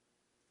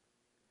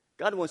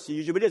 God wants to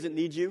use you, but He doesn't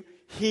need you.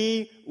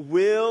 He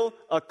will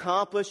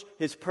accomplish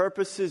His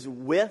purposes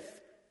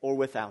with or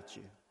without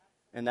you.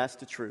 And that's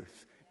the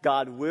truth.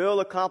 God will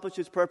accomplish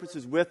His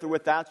purposes with or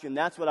without you. And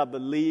that's what I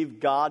believe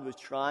God was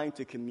trying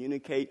to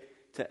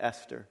communicate to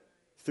Esther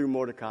through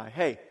Mordecai.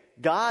 Hey,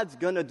 God's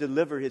going to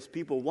deliver His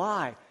people.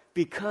 Why?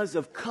 Because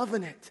of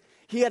covenant.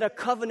 He had a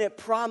covenant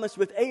promise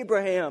with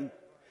Abraham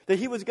that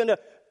He was going to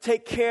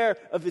take care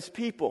of His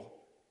people.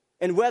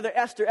 And whether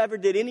Esther ever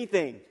did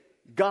anything,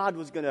 God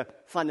was going to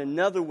find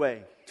another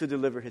way to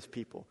deliver His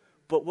people.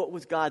 But what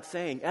was God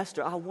saying?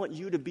 Esther, I want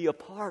you to be a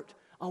part.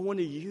 I want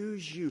to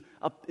use you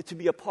to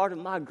be a part of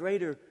my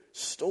greater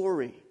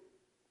story.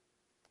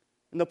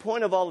 And the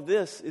point of all of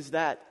this is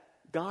that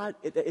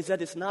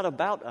it's not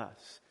about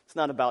us. It's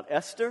not about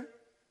Esther.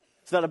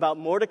 It's not about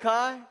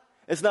Mordecai.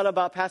 It's not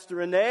about Pastor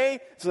Renee.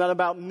 It's not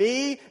about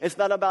me. It's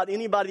not about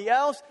anybody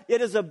else.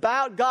 It is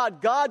about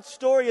God. God's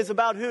story is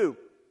about who?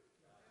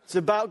 It's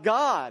about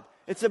God.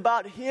 It's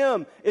about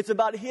Him. It's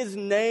about His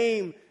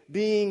name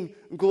being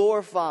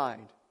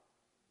glorified.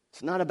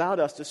 It's not about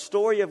us. The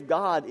story of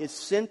God is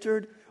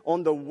centered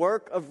on the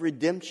work of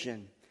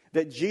redemption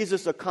that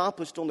Jesus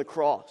accomplished on the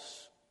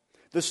cross.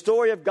 The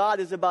story of God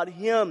is about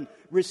Him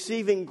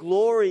receiving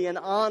glory and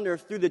honor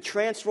through the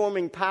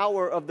transforming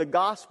power of the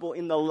gospel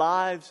in the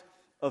lives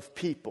of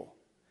people.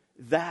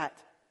 That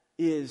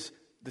is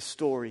the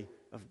story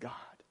of God.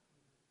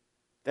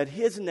 That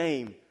His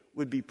name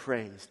would be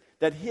praised.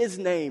 That His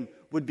name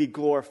would be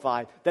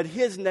glorified. That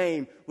His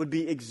name would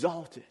be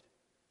exalted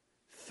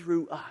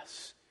through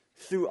us,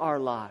 through our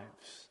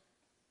lives.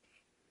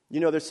 You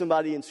know, there's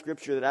somebody in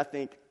Scripture that I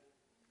think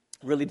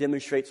really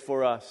demonstrates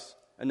for us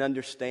an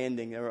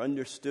understanding or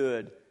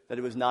understood that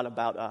it was not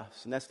about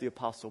us, and that's the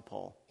Apostle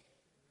Paul.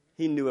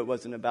 He knew it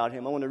wasn't about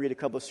him. I want to read a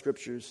couple of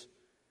scriptures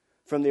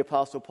from the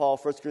Apostle Paul,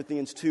 1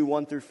 Corinthians 2,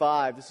 1 through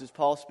 5. This is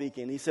Paul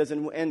speaking. He says,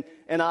 And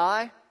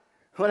I,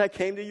 when I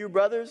came to you,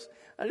 brothers,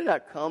 I did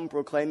not come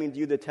proclaiming to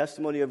you the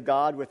testimony of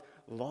God with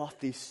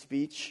lofty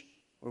speech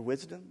or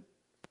wisdom.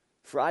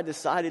 For I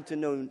decided to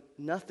know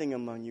nothing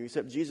among you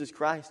except Jesus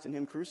Christ and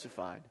Him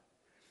crucified.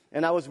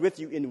 And I was with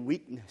you in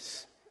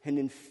weakness and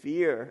in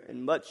fear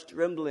and much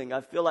trembling.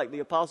 I feel like the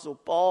Apostle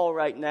Paul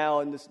right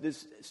now in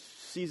this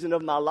season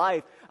of my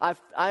life.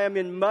 I am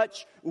in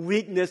much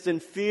weakness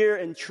and fear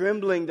and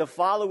trembling to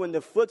follow in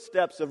the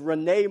footsteps of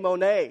Rene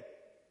Monet.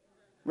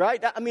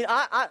 Right? I mean,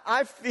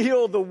 I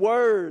feel the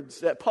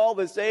words that Paul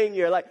is saying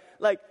here.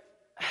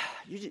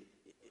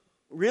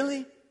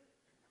 Really?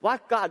 Why,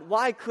 God,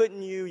 why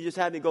couldn't you just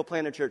have me go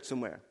plant a church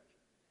somewhere?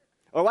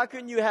 Or why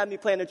couldn't you have me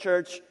plant a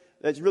church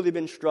that's really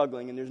been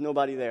struggling and there's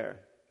nobody there?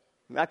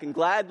 I mean, I can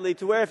gladly,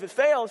 to where if it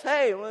fails,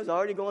 hey, well, it's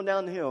already going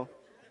down the hill.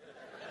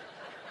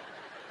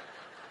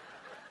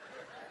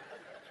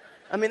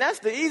 I mean, that's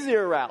the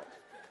easier route.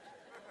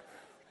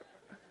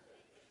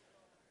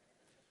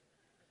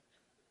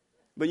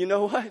 But you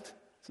know what?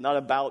 It's not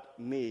about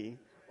me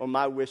or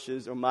my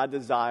wishes or my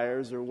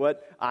desires or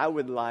what I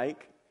would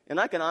like. And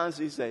I can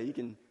honestly say, you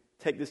can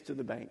take this to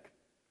the bank.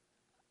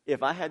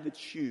 If I had to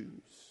choose,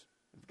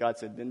 if God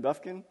said, Ben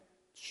Buffkin,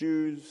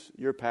 choose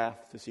your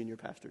path to senior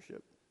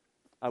pastorship,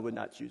 I would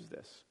not choose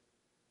this.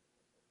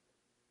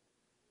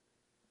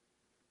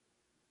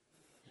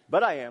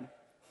 But I am.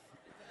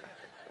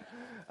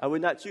 I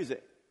would not choose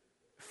it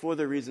for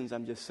the reasons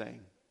I'm just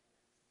saying.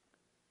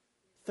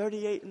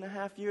 38 and a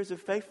half years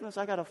of faithfulness,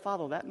 I got to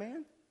follow that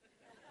man?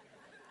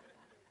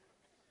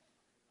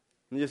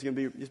 I'm just going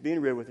to be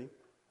being real with you.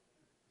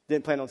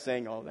 Didn't plan on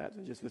saying all that,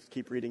 so let's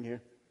keep reading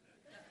here.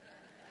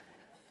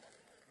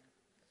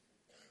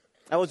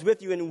 I was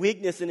with you in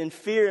weakness and in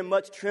fear and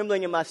much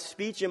trembling, and my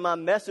speech and my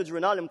message were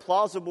not in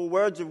plausible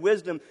words of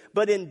wisdom,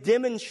 but in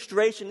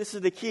demonstration, this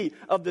is the key,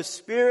 of the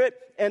Spirit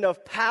and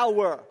of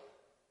power,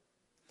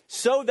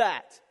 so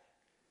that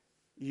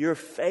your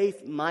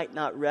faith might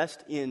not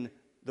rest in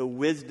the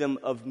wisdom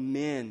of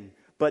men,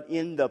 but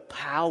in the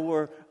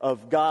power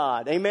of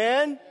God.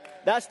 Amen?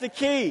 That's the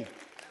key.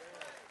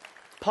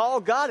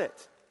 Paul got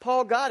it.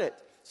 Paul got it.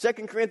 2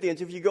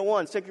 Corinthians, if you go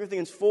on, 2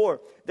 Corinthians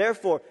 4.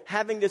 Therefore,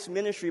 having this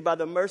ministry by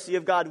the mercy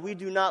of God, we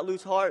do not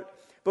lose heart,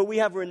 but we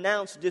have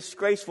renounced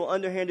disgraceful,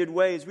 underhanded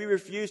ways. We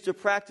refuse to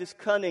practice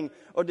cunning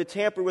or to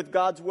tamper with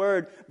God's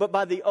word, but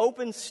by the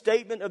open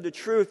statement of the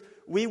truth,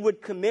 we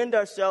would commend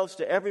ourselves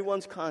to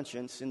everyone's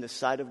conscience in the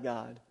sight of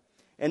God.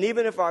 And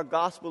even if our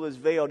gospel is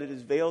veiled, it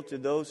is veiled to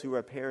those who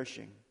are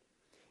perishing.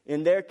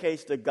 In their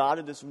case, the God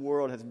of this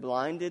world has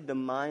blinded the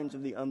minds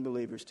of the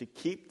unbelievers to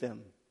keep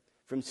them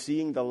from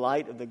seeing the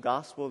light of the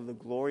gospel of the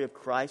glory of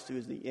Christ, who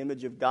is the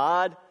image of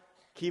God.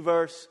 Key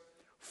verse,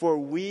 for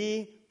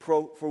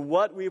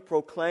what we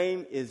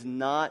proclaim is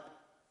not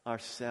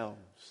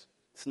ourselves.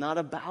 It's not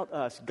about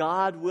us.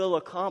 God will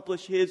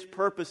accomplish His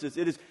purposes.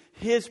 It is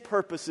His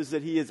purposes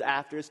that He is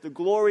after. It's the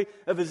glory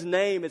of His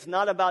name. It's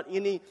not about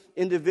any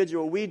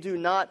individual. We do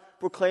not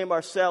proclaim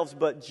ourselves,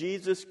 but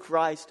Jesus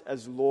Christ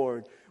as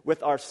Lord,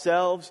 with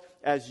ourselves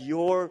as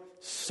your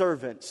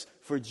servants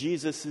for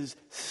Jesus'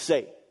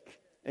 sake.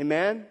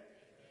 Amen?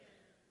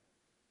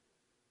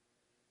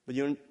 But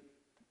do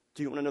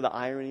you want to know the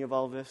irony of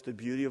all of this? The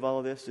beauty of all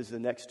of this is the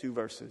next two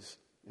verses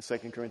in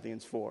 2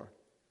 Corinthians 4.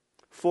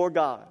 For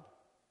God,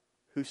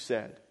 who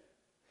said,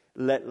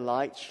 let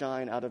light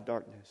shine out of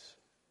darkness,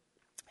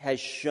 has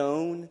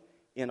shone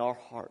in our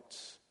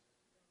hearts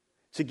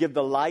to give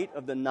the light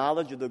of the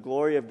knowledge of the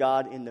glory of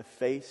God in the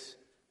face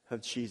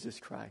of Jesus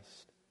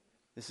Christ.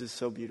 This is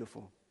so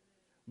beautiful.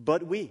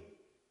 But we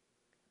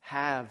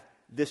have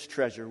this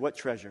treasure. What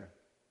treasure?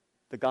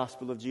 The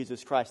gospel of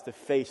Jesus Christ,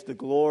 the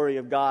glory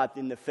of God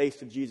in the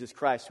face of Jesus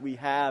Christ. We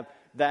have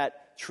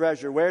that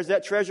treasure. Where's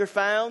that treasure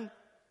found?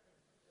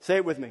 Say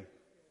it with me.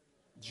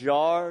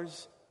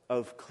 Jars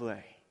of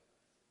clay.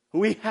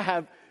 We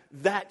have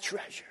that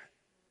treasure.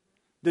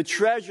 The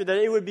treasure that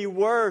it would be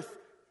worth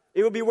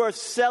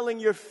selling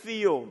your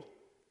field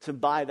to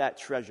buy that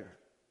treasure.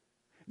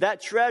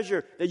 That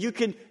treasure that you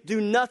can do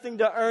nothing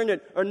to earn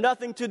it or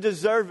nothing to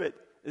deserve it.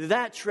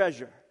 That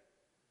treasure.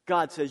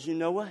 God says, you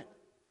know what?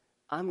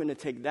 I'm going to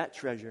take that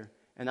treasure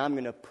and I'm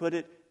going to put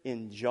it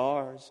in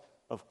jars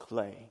of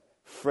clay.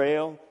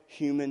 Frail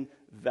human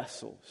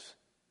vessels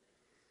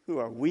who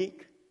are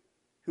weak,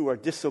 who are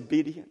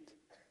disobedient,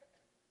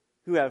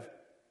 who have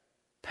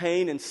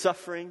pain and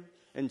suffering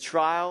and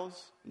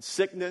trials and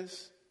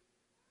sickness.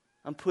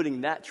 I'm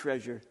putting that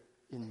treasure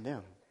in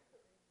them.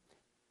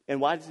 And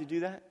why does He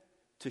do that?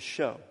 To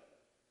show.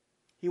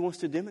 He wants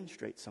to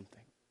demonstrate something.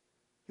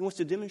 He wants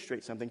to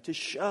demonstrate something to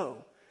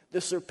show the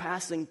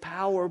surpassing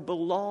power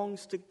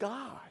belongs to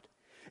God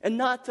and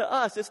not to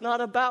us. It's not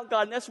about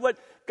God. And that's what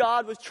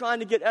God was trying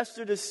to get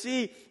Esther to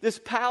see. This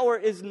power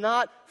is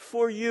not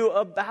for you,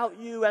 about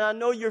you. And I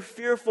know you're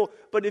fearful,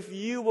 but if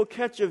you will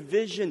catch a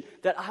vision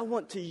that I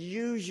want to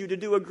use you to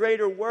do a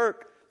greater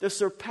work, the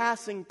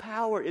surpassing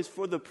power is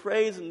for the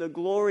praise and the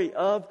glory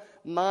of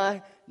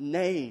my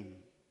name.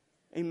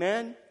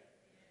 Amen?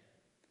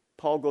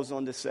 Paul goes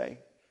on to say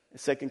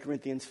in 2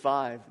 Corinthians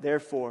 5,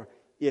 therefore,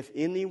 if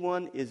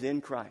anyone is in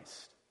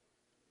Christ,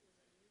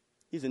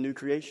 he's a new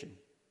creation.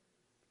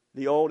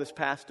 The old has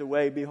passed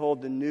away.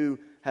 Behold, the new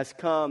has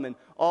come. And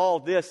all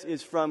this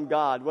is from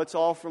God. What's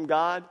all from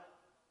God?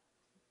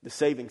 The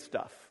saving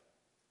stuff.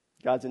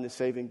 God's in the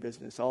saving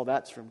business. All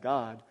that's from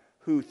God,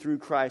 who through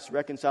Christ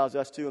reconciles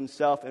us to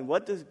Himself. And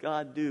what does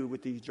God do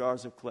with these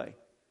jars of clay?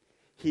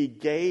 He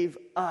gave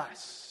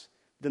us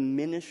the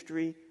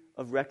ministry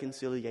of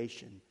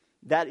reconciliation.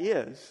 That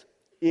is,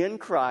 in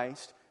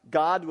Christ,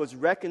 God was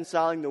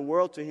reconciling the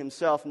world to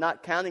Himself,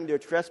 not counting their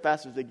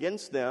trespasses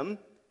against them.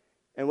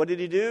 And what did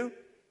He do?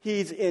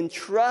 He's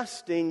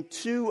entrusting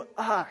to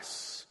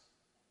us.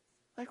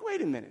 Like,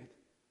 wait a minute.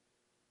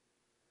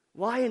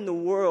 Why in the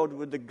world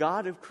would the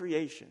God of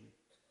creation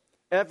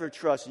ever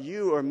trust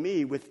you or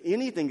me with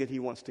anything that He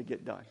wants to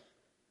get done?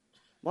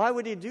 Why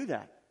would He do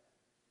that?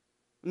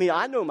 I mean,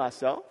 I know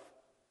myself.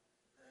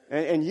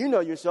 And you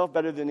know yourself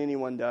better than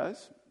anyone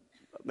does.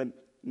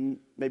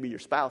 Maybe your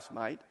spouse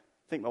might.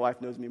 I think my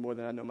wife knows me more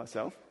than I know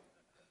myself.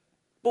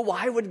 But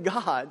why would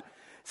God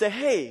say,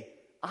 hey,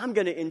 I'm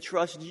going to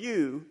entrust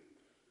you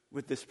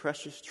with this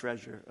precious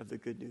treasure of the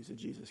good news of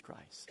Jesus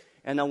Christ.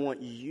 And I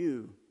want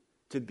you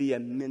to be a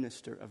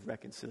minister of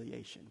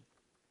reconciliation.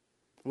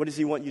 What does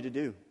He want you to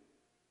do?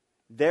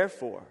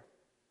 Therefore,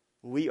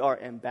 we are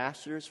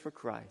ambassadors for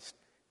Christ.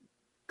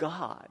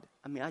 God,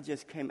 I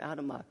just came out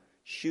of my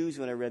shoes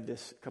when I read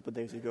this a couple of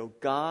days ago.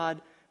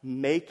 God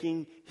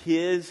making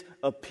His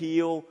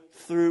appeal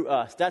through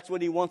us. That's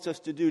what He wants us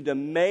to do, to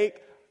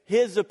make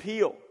His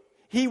appeal.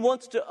 He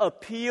wants to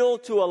appeal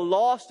to a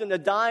lost and a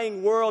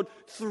dying world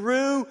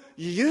through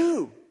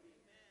you.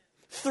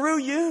 Through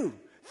you.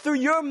 Through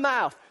your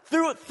mouth.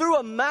 Through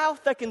a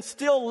mouth that can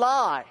still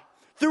lie.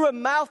 Through a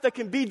mouth that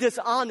can be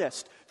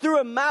dishonest.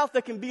 Through a mouth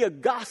that can be a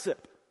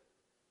gossip.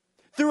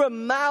 Through a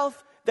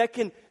mouth that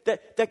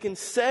can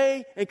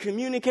say and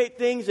communicate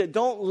things that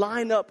don't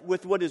line up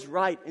with what is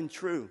right and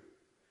true.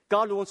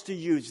 God wants to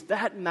use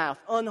that mouth,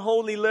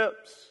 unholy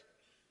lips.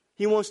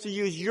 He wants to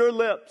use your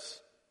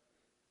lips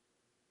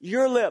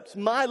Your lips,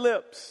 my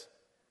lips.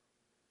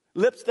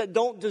 Lips that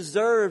don't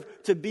deserve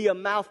to be a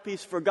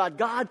mouthpiece for God.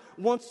 God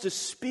wants to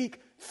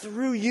speak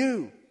through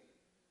you.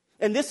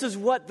 And this is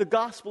what the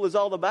gospel is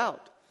all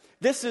about.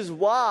 This is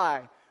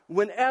why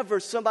whenever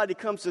somebody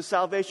comes to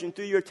salvation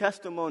through your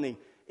testimony,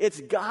 it's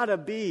got to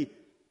be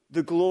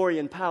the glory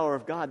and power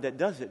of God that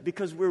does it.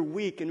 Because we're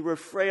weak and we're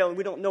frail and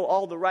we don't know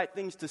all the right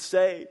things to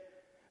say.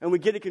 And we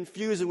get it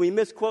confused and we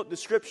misquote the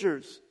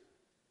scriptures.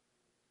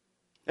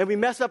 And we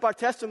mess up our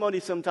testimony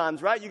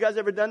sometimes, right? You guys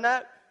ever done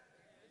that?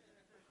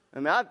 I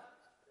mean,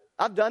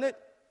 I've done it.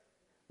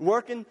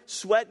 Working,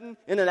 sweating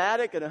in an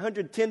attic at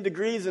 110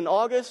 degrees in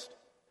August.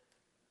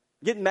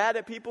 Getting mad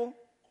at people.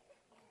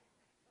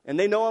 And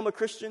they know I'm a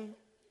Christian.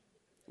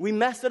 We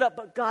mess it up,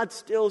 but God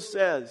still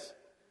says,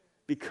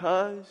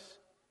 because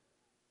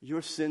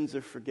your sins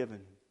are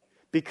forgiven.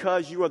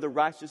 Because you are the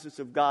righteousness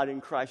of God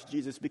in Christ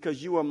Jesus.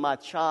 Because you are my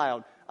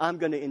child, I'm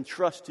going to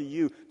entrust to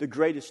you the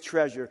greatest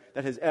treasure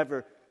that has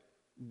ever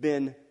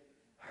been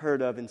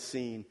heard of and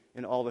seen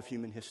in all of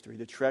human history,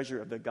 the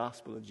treasure of the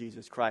gospel of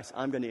Jesus Christ.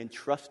 I'm going to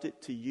entrust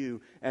it to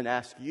you and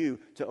ask you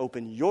to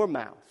open your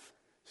mouth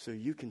so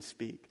you can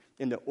speak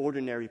in the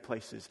ordinary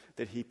places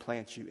that he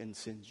plants you and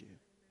sends you.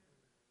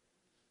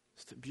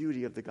 It's the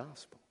beauty of the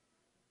gospel.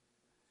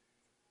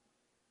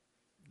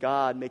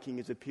 God making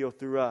his appeal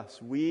through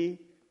us. We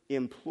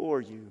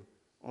implore you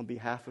on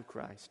behalf of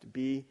Christ,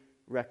 be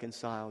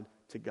reconciled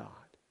to God.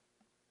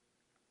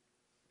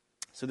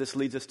 So this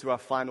leads us to our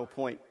final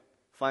point,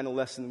 final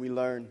lesson we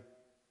learn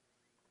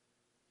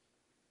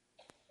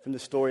from the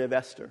story of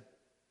Esther.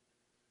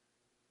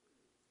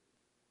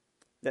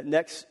 That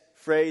next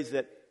phrase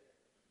that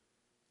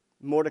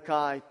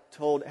Mordecai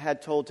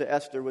had told to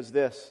Esther was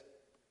this.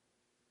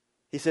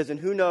 He says, and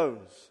who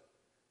knows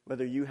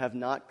whether you have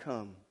not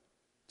come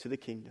to the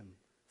kingdom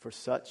for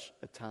such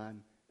a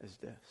time as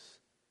this.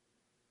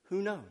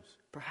 Who knows?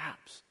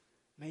 Perhaps,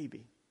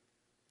 maybe,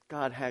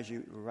 God has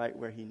you right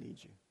where he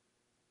needs you.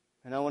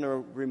 And I want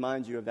to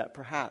remind you of that.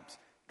 Perhaps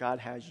God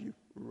has you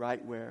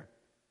right where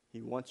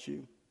he wants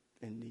you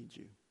and needs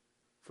you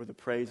for the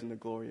praise and the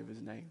glory of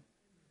his name.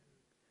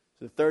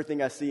 So the third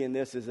thing I see in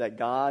this is that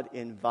God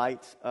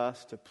invites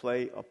us to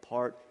play a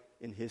part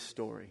in his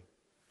story.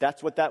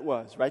 That's what that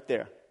was right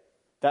there.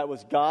 That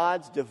was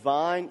God's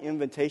divine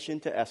invitation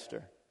to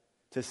Esther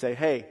to say,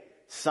 hey,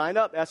 sign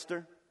up,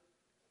 Esther,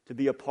 to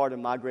be a part of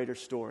my greater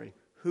story.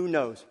 Who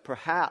knows?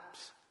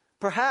 Perhaps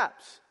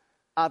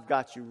I've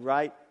got you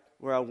right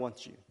where I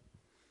want you.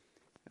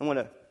 I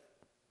want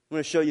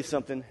to show you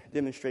something,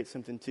 demonstrate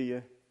something to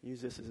you.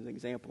 Use this as an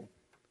example.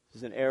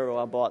 This is an arrow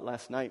I bought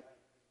last night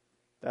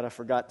that I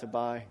forgot to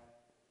buy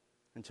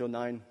until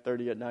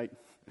 9:30 at night.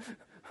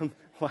 I'm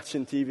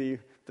watching TV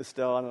with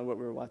Estelle. I don't know what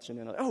we were watching.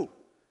 And I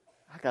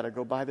got to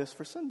go buy this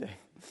for Sunday.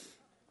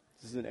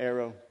 This is an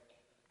arrow.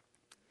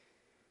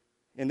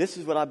 And this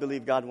is what I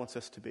believe God wants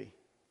us to be.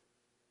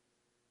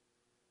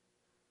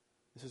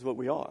 This is what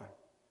we are.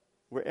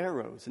 We're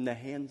arrows in the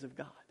hands of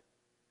God.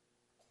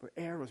 We're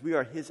arrows. We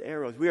are his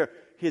arrows. We are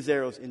his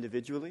arrows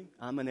individually.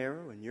 I'm an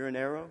arrow and you're an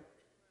arrow.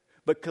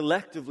 But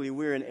collectively,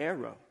 we're an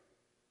arrow.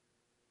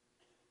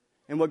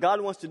 And what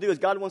God wants to do is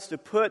God wants to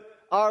put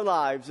our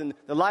lives and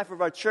the life of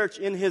our church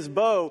in his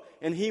bow.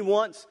 And he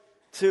wants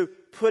to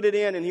put it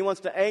in and he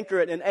wants to anchor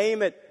it and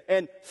aim it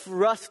and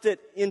thrust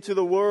it into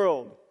the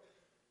world.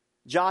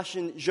 Josh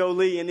and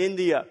Jolie in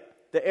India,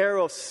 the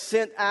arrow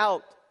sent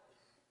out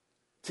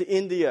to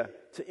India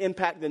to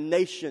impact the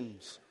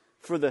nations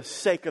for the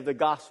sake of the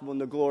gospel and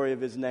the glory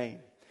of his name.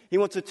 He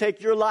wants to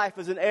take your life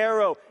as an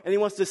arrow and he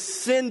wants to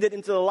send it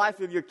into the life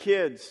of your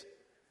kids,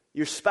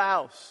 your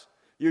spouse,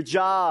 your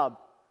job,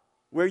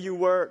 where you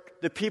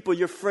work, the people,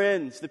 your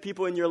friends, the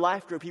people in your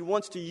life group. He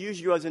wants to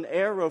use you as an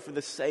arrow for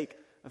the sake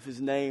of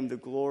his name, the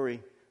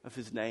glory of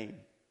his name.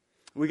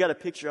 We got a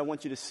picture. I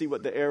want you to see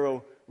what the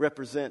arrow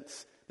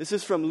represents. This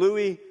is from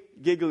Louis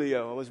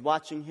Giglio. I was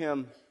watching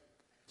him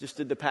just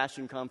at the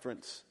Passion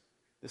Conference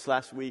this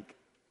last week.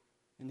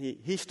 And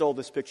he stole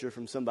this picture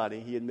from somebody.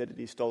 He admitted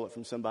he stole it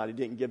from somebody.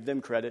 Didn't give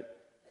them credit.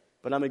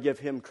 But I'm going to give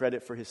him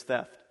credit for his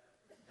theft.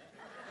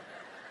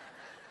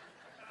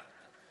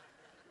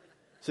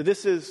 So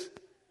this is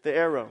the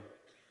arrow.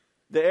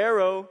 The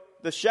arrow,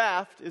 the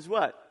shaft is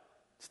what?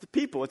 It's the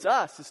people. It's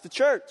us. It's the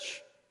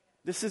church.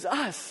 This is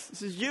us.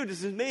 This is you.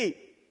 This is me.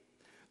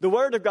 The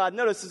Word of God,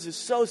 notice this is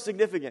so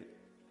significant.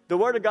 The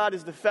Word of God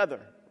is the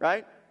feather,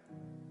 right?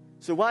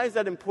 So why is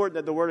that important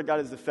that the Word of God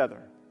is the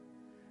feather?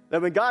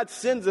 That when God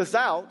sends us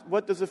out,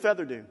 what does the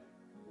feather do?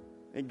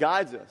 It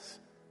guides us.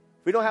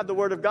 If we don't have the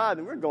Word of God,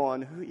 then we're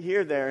going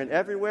here, there, and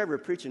everywhere. We're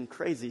preaching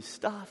crazy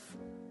stuff.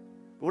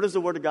 But what does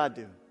the Word of God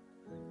do?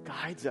 It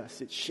guides us.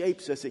 It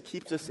shapes us. It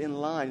keeps us in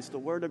line. It's the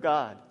Word of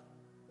God.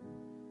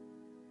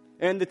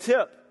 And the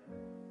tip,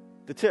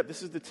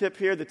 this is the tip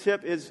here. The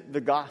tip is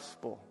the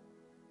gospel.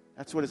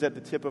 That's what is at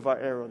the tip of our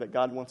arrow that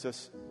God wants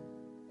us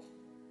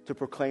to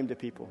proclaim to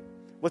people.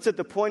 What's at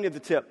the point of the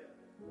tip?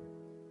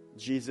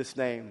 Jesus'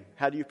 name.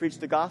 How do you preach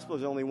the gospel?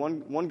 There's only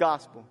one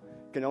gospel.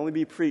 It can only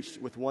be preached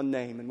with one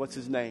name. And what's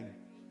his name?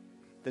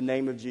 The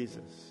name of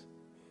Jesus.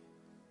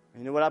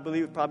 And you know what I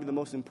believe probably the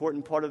most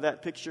important part of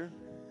that picture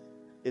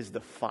is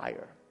the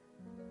fire.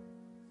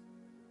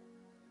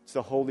 It's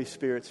the Holy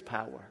Spirit's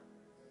power.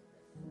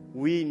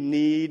 We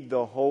need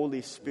the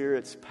Holy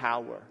Spirit's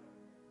power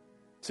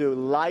to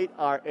light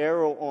our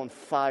arrow on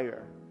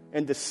fire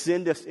and to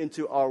send us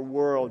into our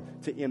world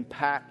to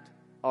impact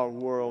our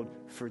world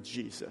for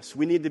Jesus.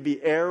 We need to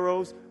be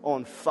arrows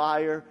on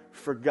fire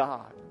for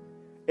God.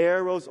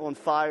 Arrows on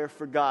fire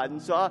for God.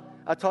 And so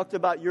I talked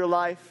about your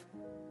life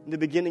in the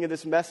beginning of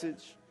this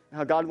message,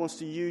 how God wants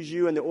to use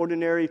you in the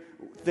ordinary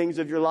things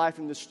of your life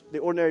and the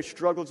ordinary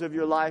struggles of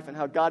your life, and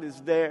how God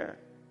is there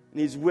and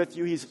He's with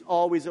you. He's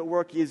always at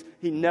work.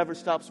 He never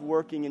stops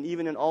working, and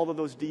even in all of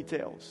those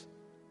details.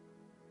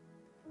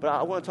 But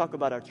I want to talk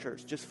about our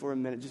church just for a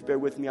minute. Just bear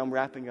with me. I'm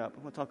wrapping up.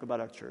 I want to talk about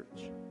our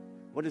church.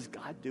 What is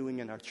God doing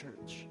in our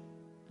church?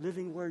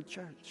 Living Word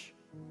Church.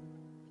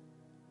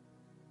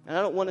 And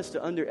I don't want us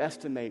to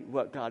underestimate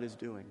what God is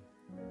doing.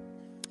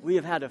 We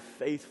have had a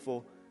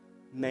faithful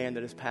man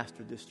that has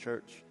pastored this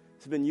church.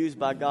 It's been used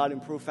by God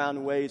in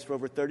profound ways for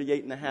over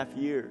 38 and a half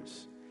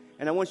years.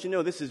 And I want you to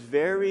know this is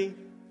very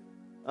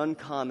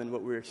uncommon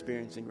what we're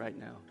experiencing right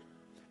now.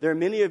 There are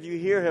many of you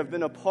here who have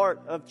been a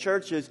part of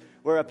churches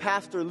where a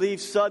pastor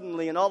leaves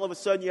suddenly, and all of a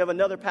sudden you have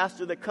another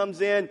pastor that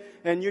comes in,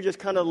 and you're just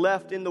kind of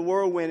left in the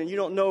whirlwind, and you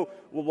don't know,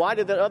 well, why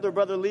did that other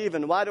brother leave,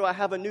 and why do I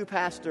have a new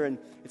pastor? And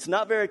it's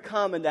not very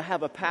common to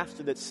have a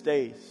pastor that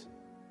stays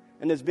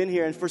and has been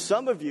here. And for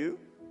some of you,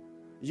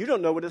 you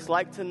don't know what it's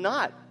like to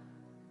not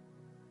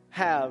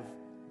have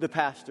the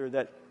pastor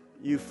that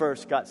you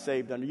first got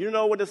saved under. You don't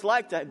know what it's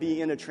like to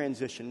be in a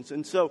transition.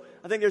 And so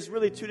I think there's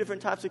really two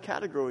different types of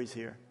categories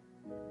here.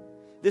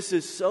 This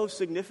is so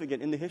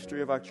significant in the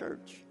history of our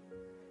church,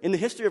 in the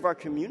history of our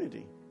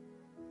community.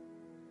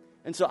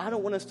 And so I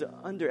don't want us to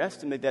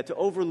underestimate that, to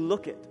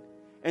overlook it,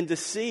 and to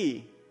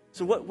see.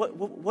 So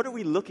what are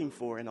we looking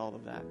for in all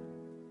of that?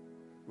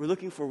 We're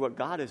looking for what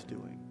God is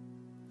doing.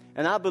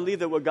 And I believe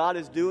that what God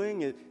is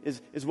doing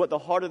is what the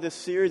heart of this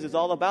series is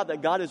all about,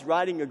 that God is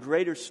writing a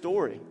greater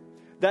story,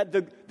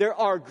 that there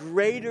are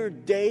greater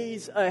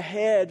days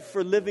ahead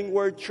for Living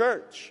Word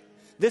Church.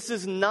 This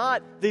is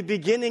not the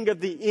beginning of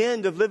the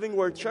end of Living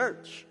Word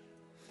Church.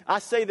 I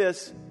say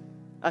this,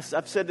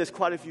 I've said this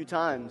quite a few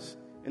times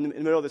in the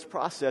middle of this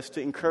process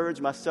to encourage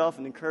myself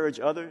and encourage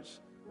others,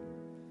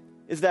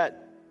 is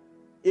that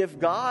if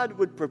God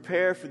would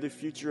prepare for the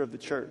future of the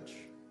church,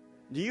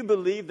 do you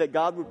believe that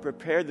God would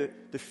prepare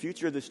the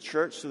future of this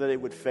church so that it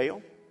would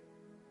fail?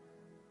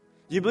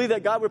 Do you believe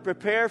that God would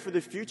prepare for the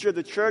future of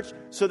the church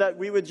so that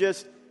we would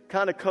just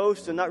kind of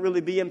coast and not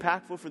really be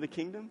impactful for the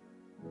kingdom?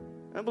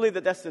 I don't believe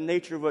that that's the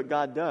nature of what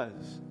God does.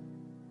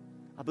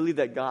 I believe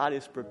that God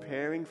is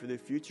preparing for the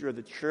future of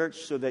the church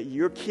so that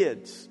your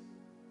kids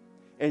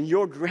and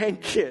your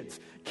grandkids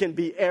can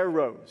be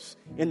arrows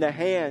in the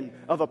hand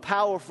of a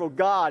powerful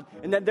God,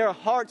 and that their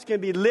hearts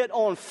can be lit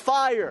on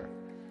fire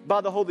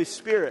by the Holy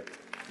Spirit.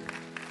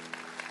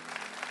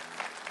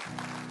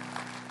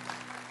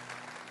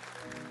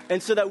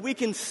 And so that we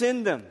can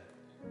send them,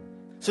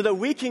 so that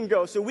we can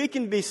go, so we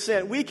can be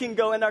sent, we can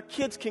go, and our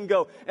kids can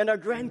go, and our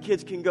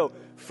grandkids can go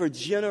for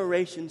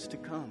generations to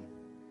come.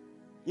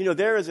 You know,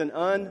 there is an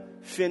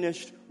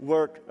unfinished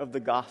work of the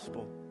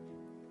gospel.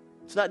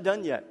 It's not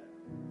done yet.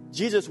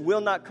 Jesus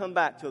will not come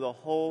back till the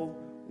whole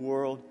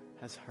world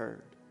has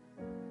heard.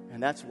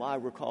 And that's why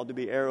we're called to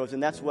be arrows,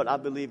 and that's what I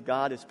believe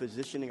God is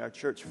positioning our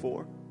church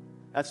for.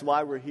 That's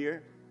why we're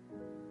here.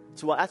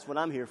 That's what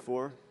I'm here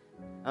for.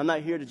 I'm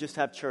not here to just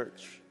have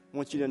church. I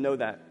want you to know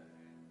that.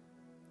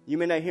 You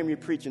may not hear me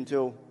preach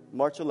until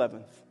March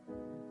 11th,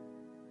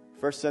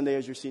 first Sunday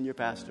as your senior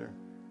pastor.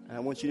 And I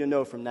want you to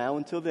know from now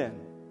until then,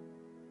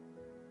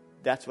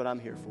 that's what I'm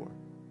here for.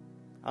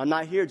 I'm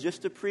not here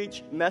just to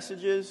preach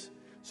messages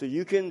so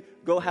you can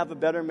go have a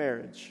better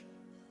marriage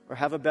or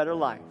have a better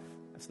life.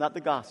 That's not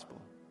the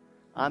gospel.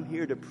 I'm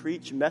here to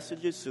preach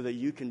messages so that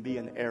you can be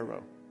an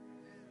arrow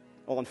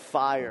on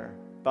fire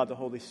by the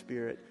Holy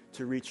Spirit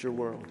to reach your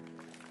world.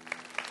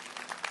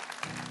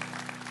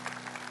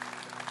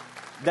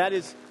 That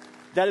is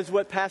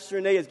what Pastor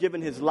Rene has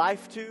given his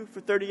life to for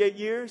 38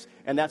 years,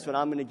 and that's what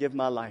I'm going to give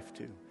my life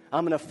to.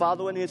 I'm going to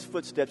follow in his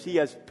footsteps. He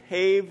has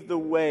paved the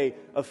way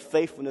of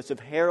faithfulness, of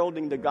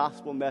heralding the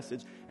gospel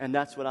message, and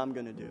that's what I'm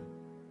going to do.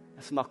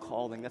 That's my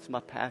calling. That's my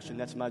passion.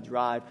 That's my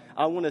drive.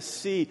 I want to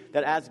see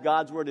that as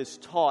God's word is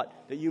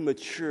taught, that you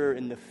mature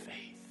in the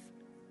faith,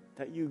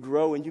 that you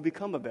grow and you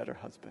become a better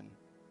husband,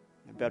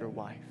 a better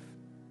wife.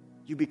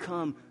 You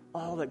become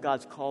all that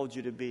God's called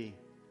you to be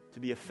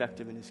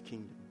effective in his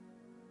kingdom.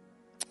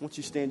 Won't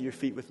you stand to your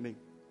feet with me?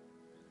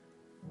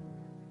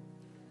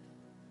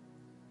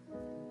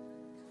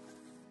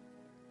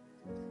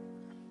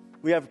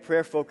 We have a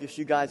prayer focus.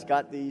 You guys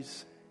got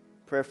these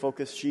prayer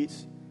focus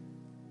sheets.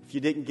 If you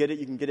didn't get it,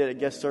 you can get it at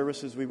guest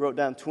services. We wrote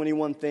down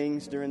 21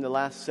 things during the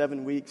last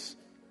 7 weeks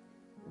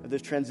of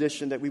this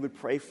transition that we would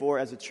pray for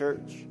as a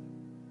church.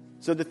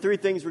 So the 3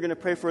 things we're going to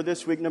pray for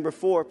this week. Number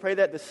 4, pray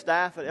that the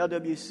staff at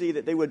LWC,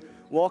 that they would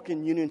walk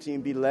in unity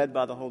and be led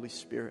by the Holy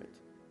Spirit.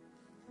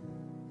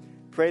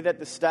 Pray that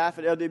the staff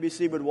at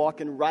LWC would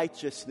walk in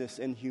righteousness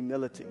and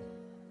humility.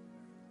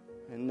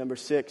 And number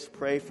 6,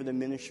 pray for the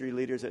ministry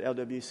leaders at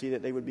LWC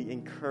that they would be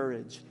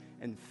encouraged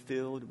and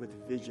filled with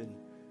vision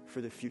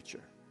for the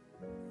future.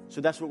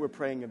 So that's what we're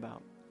praying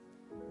about.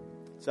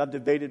 So I've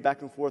debated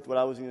back and forth what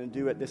I was going to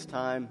do at this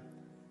time.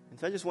 And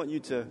so I just want you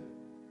to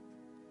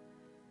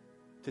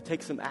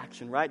take some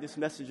action, right? This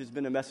message has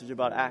been a message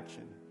about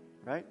action,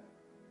 right?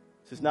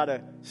 This is not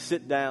a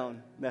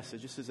sit-down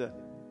message. This is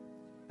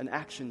an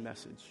action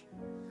message.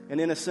 And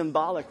in a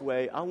symbolic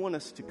way, I want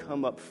us to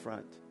come up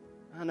front.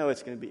 I know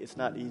it's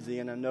not easy,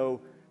 and I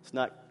know it's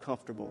not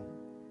comfortable.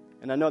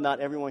 And I know not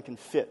everyone can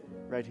fit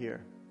right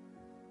here.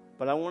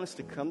 But I want us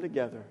to come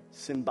together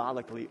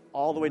symbolically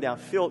all the way down.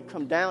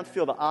 Come down,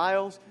 feel the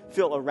aisles,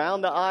 feel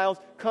around the aisles,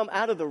 come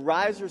out of the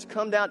risers,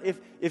 come down. If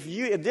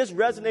this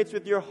resonates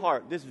with your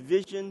heart, this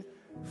vision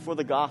for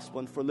the gospel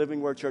and for Living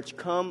Word Church,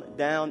 come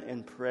down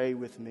and pray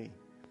with me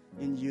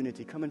in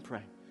unity. Come and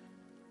pray.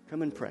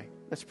 Come and pray.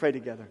 Let's pray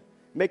together.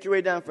 Make your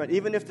way down front.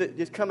 Even if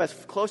just come as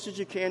close as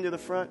you can to the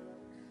front.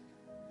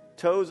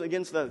 Toes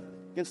against the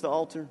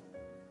altar.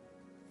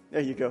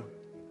 There you go.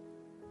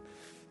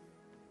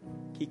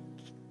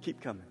 Keep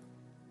coming.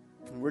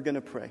 And we're going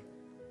to pray.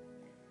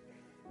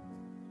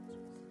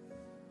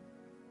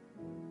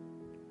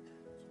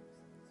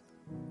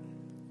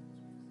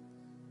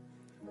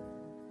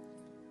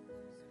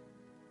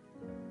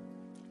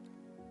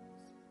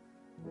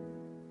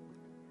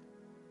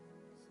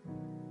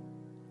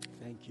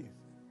 Thank you.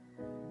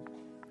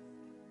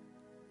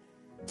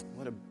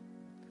 What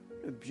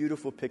a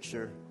beautiful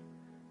picture.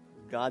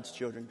 God's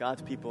children,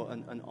 God's people,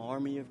 an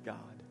army of God.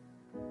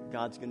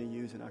 God's going to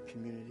use in our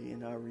community,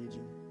 in our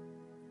region.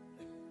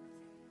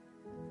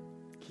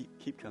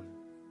 Keep coming.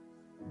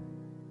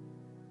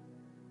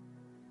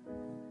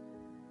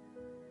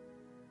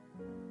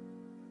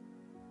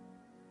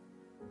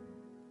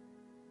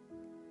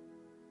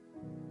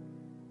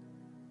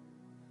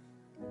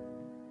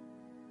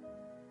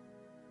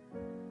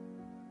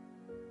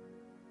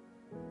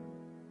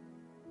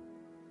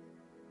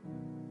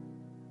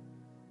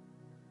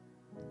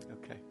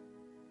 Okay.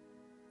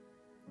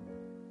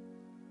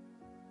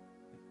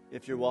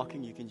 If you're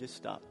walking, you can just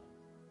stop.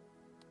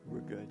 We're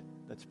good.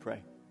 Let's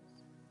pray.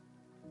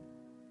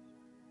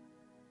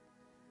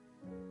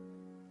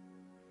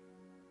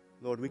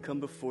 Lord, we come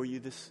before you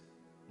this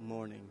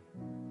morning.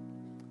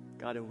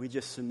 God, and we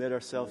just submit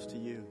ourselves to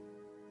you.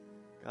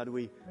 God,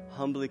 we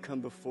humbly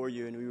come before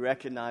you and we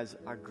recognize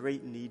our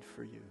great need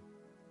for you.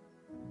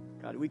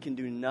 God, we can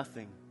do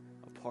nothing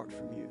apart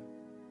from you.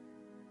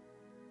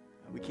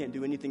 We can't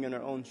do anything in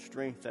our own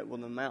strength that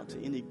will amount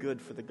to any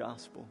good for the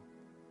gospel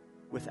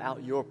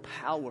without your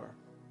power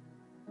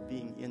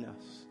being in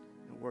us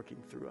and working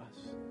through us.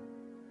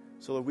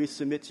 So Lord, we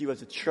submit to you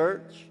as a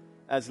church,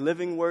 as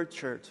Living Word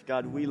Church.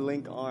 God, we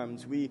link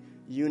arms. We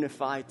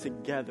unify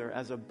together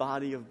as a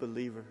body of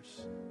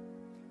believers.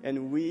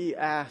 And we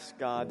ask,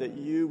 God, that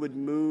you would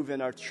move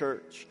in our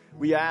church.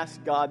 We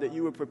ask, God, that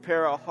you would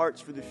prepare our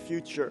hearts for the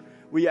future.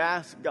 We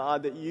ask,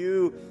 God, that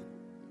you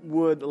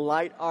would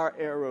light our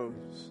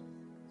arrows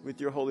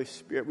with your Holy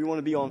Spirit. We want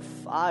to be on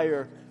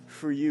fire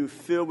for you,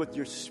 filled with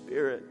your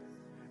Spirit,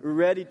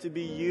 ready to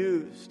be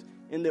used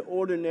in the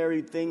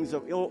ordinary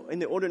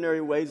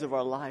ways of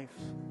our life.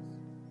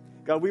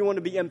 God, we want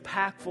to be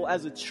impactful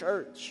as a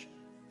church.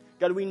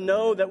 God, we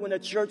know that when a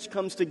church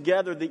comes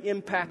together, the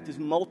impact is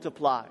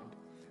multiplied.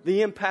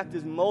 The impact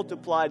is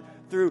multiplied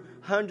through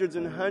hundreds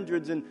and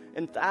hundreds and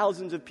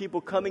thousands of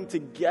people coming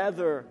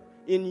together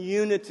in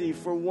unity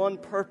for one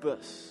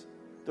purpose,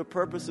 the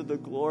purpose of the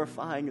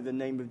glorifying of the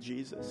name of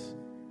Jesus.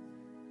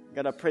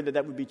 God, I pray that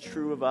that would be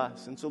true of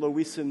us. And so, Lord,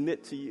 we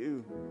submit to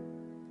you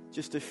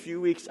just a few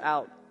weeks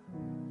out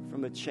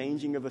from a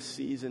changing of a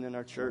season in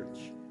our church.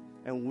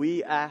 And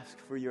we ask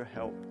for your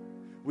help.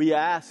 We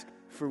ask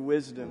for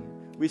wisdom.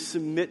 We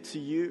submit to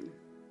you.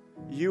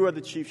 You are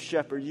the chief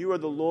shepherd. You are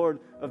the Lord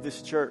of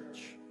this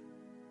church.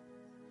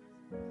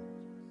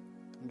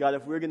 God,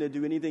 if we're going to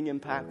do anything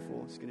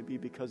impactful, it's going to be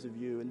because of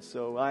you. And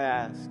so I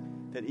ask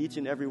that each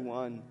and every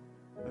one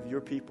of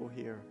your people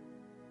here,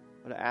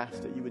 I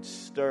ask that you would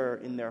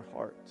stir in their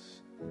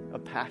hearts a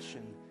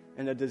passion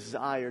and a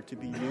desire to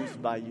be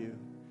used by you.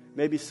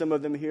 Maybe some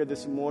of them here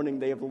this morning,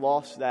 they have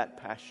lost that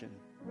passion.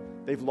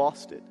 They've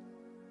lost it.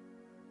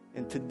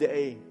 And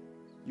today,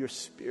 your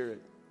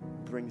Spirit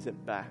brings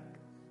it back.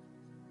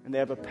 And they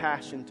have a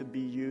passion to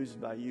be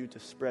used by you to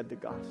spread the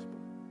gospel.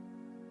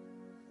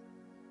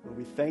 Lord,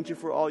 we thank you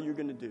for all you're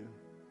going to do.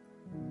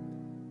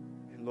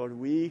 And Lord,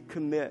 we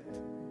commit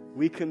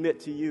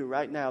to you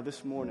right now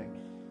this morning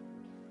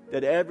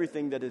that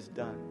everything that is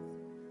done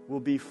will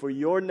be for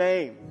your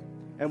name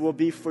and will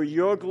be for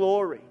your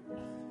glory.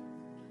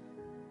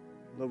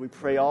 Lord, we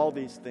pray all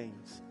these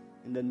things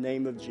in the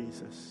name of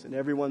Jesus. And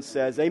everyone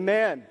says,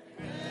 amen.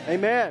 Amen.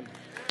 Amen.